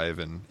something live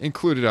and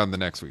include it on the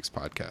next week's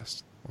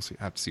podcast. We'll see.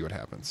 Have to see what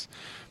happens.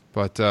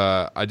 But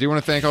I do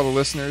want to thank all the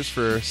listeners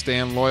for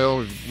staying loyal.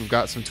 We've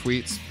got some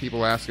tweets,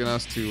 people asking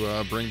us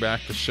to bring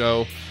back the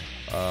show.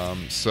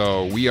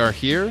 So we are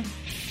here.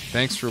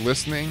 Thanks for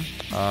listening.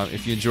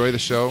 If you enjoy the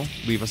show,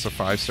 leave us a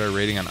 5-star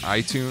rating on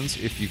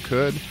iTunes if you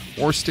could,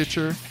 or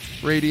Stitcher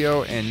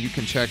Radio, and you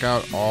can check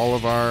out all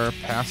of our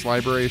past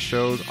library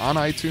shows on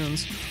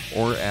iTunes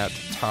or at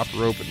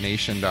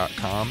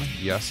topropenation.com.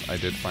 Yes, I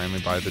did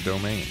finally buy the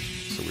domain.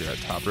 So we're at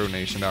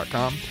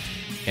topropenation.com.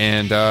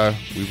 And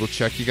we will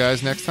check you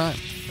guys next time.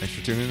 Thanks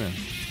for tuning in.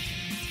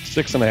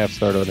 6.5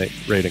 star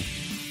rating.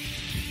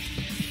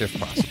 If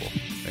possible.